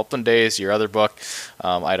Idaho Upland Days, your other book,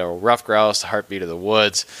 Idaho Rough Grouse, Heartbeat of the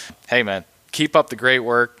Woods. Hey, man, keep up the great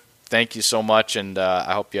work. Thank you so much, and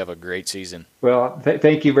I hope you have a great season. Well,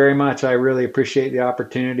 thank you very much. I really appreciate the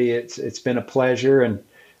opportunity. It's been a pleasure and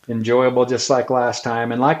enjoyable, just like last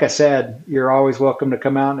time. And like I said, you're always welcome to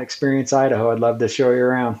come out and experience Idaho. I'd love to show you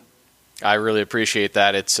around. I really appreciate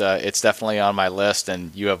that. It's definitely on my list,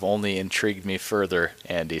 and you have only intrigued me further,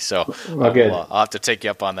 Andy. So good. I'll have to take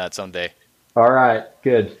you up on that someday. All right,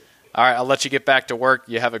 good. All right, I'll let you get back to work.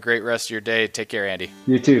 You have a great rest of your day. Take care, Andy.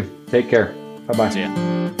 You too. Take care. Bye-bye. See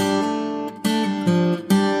ya.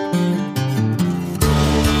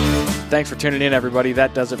 Thanks for tuning in, everybody.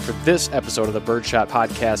 That does it for this episode of the Birdshot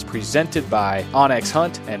Podcast presented by onX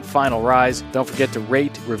Hunt and Final Rise. Don't forget to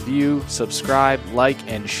rate, review, subscribe, like,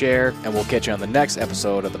 and share, and we'll catch you on the next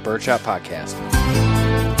episode of the Birdshot Podcast.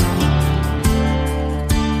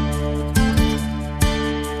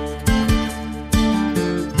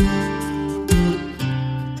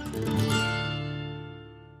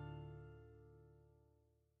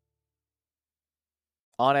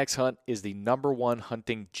 onX Hunt is the #1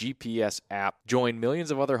 hunting GPS app. Join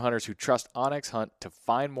millions of other hunters who trust onX Hunt to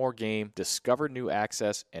find more game, discover new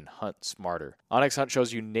access, and hunt smarter. onX Hunt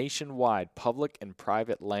shows you nationwide public and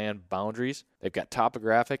private land boundaries. They've got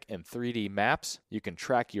topographic and 3D maps. You can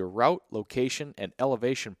track your route, location, and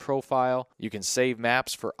elevation profile. You can save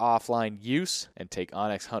maps for offline use and take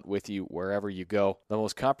onX Hunt with you wherever you go. The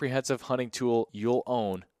most comprehensive hunting tool you'll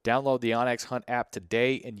own. Download the onX Hunt app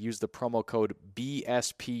today and use the promo code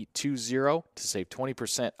BSP20 to save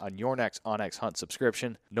 20% on your next onX Hunt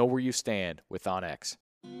subscription. Know where you stand with onX.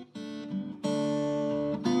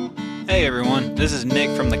 Hey everyone, this is Nick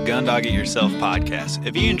from the Gundog It Yourself podcast.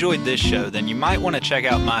 If you enjoyed this show, then you might want to check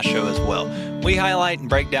out my show as well. We highlight and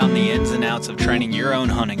break down the ins and outs of training your own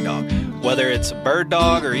hunting dog. Whether it's a bird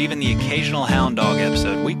dog or even the occasional hound dog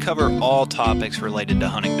episode, we cover all topics related to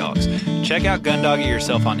hunting dogs. Check out Gun Dog It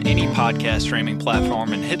Yourself on any podcast streaming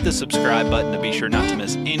platform and hit the subscribe button to be sure not to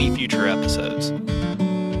miss any future episodes.